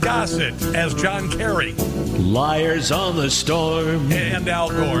Jim Gossett as John Kerry. Liars on the storm. And Al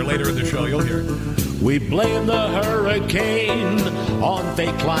Gore. Later in the show, you'll hear it. We blame the hurricane on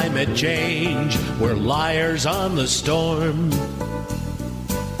fake climate change. We're liars on the storm.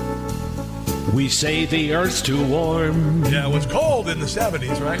 We say the Earth's too warm. Yeah, it was cold in the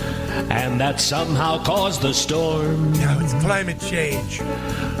 70s, right? And that somehow caused the storm. Yeah, it's climate change.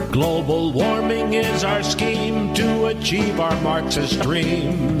 Global warming is our scheme to achieve our Marxist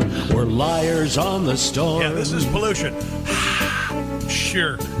dream. We're liars on the storm. Yeah, this is pollution.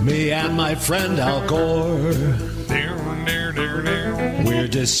 Sure. Me and my friend Al Gore. We're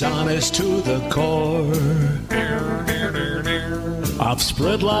dishonest to the core. I've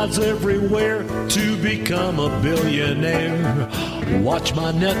spread lies everywhere to become a billionaire. Watch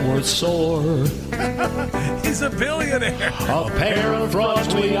my net worth soar. He's a billionaire. A pair of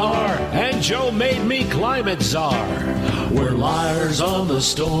frauds we are, and Joe made me climate czar. We're liars on the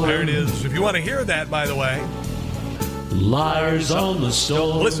storm. There it is. If you want to hear that, by the way. Liars on the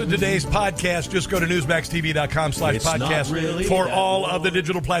storm. Listen to today's podcast. Just go to newsmaxtv.com/podcast really for all of the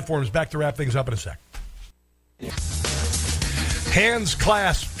digital platforms. Back to wrap things up in a sec. Hands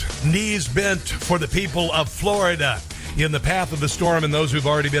clasped, knees bent for the people of Florida in the path of the storm and those who've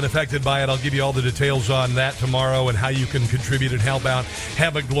already been affected by it. I'll give you all the details on that tomorrow and how you can contribute and help out.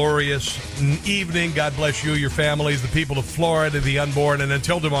 Have a glorious evening. God bless you, your families, the people of Florida, the unborn. And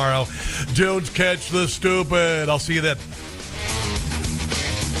until tomorrow, don't catch the stupid. I'll see you then.